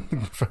 Sparks,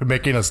 for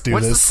making us do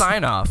What's this. the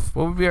sign off?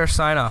 What would be our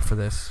sign off for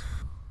this?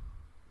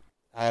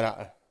 I don't.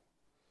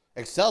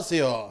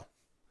 Excelsior.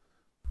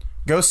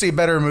 Go see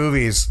better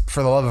movies,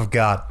 for the love of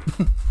God.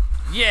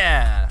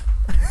 Yeah.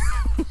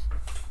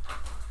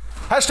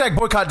 Hashtag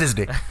boycott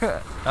Disney.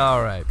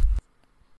 All right.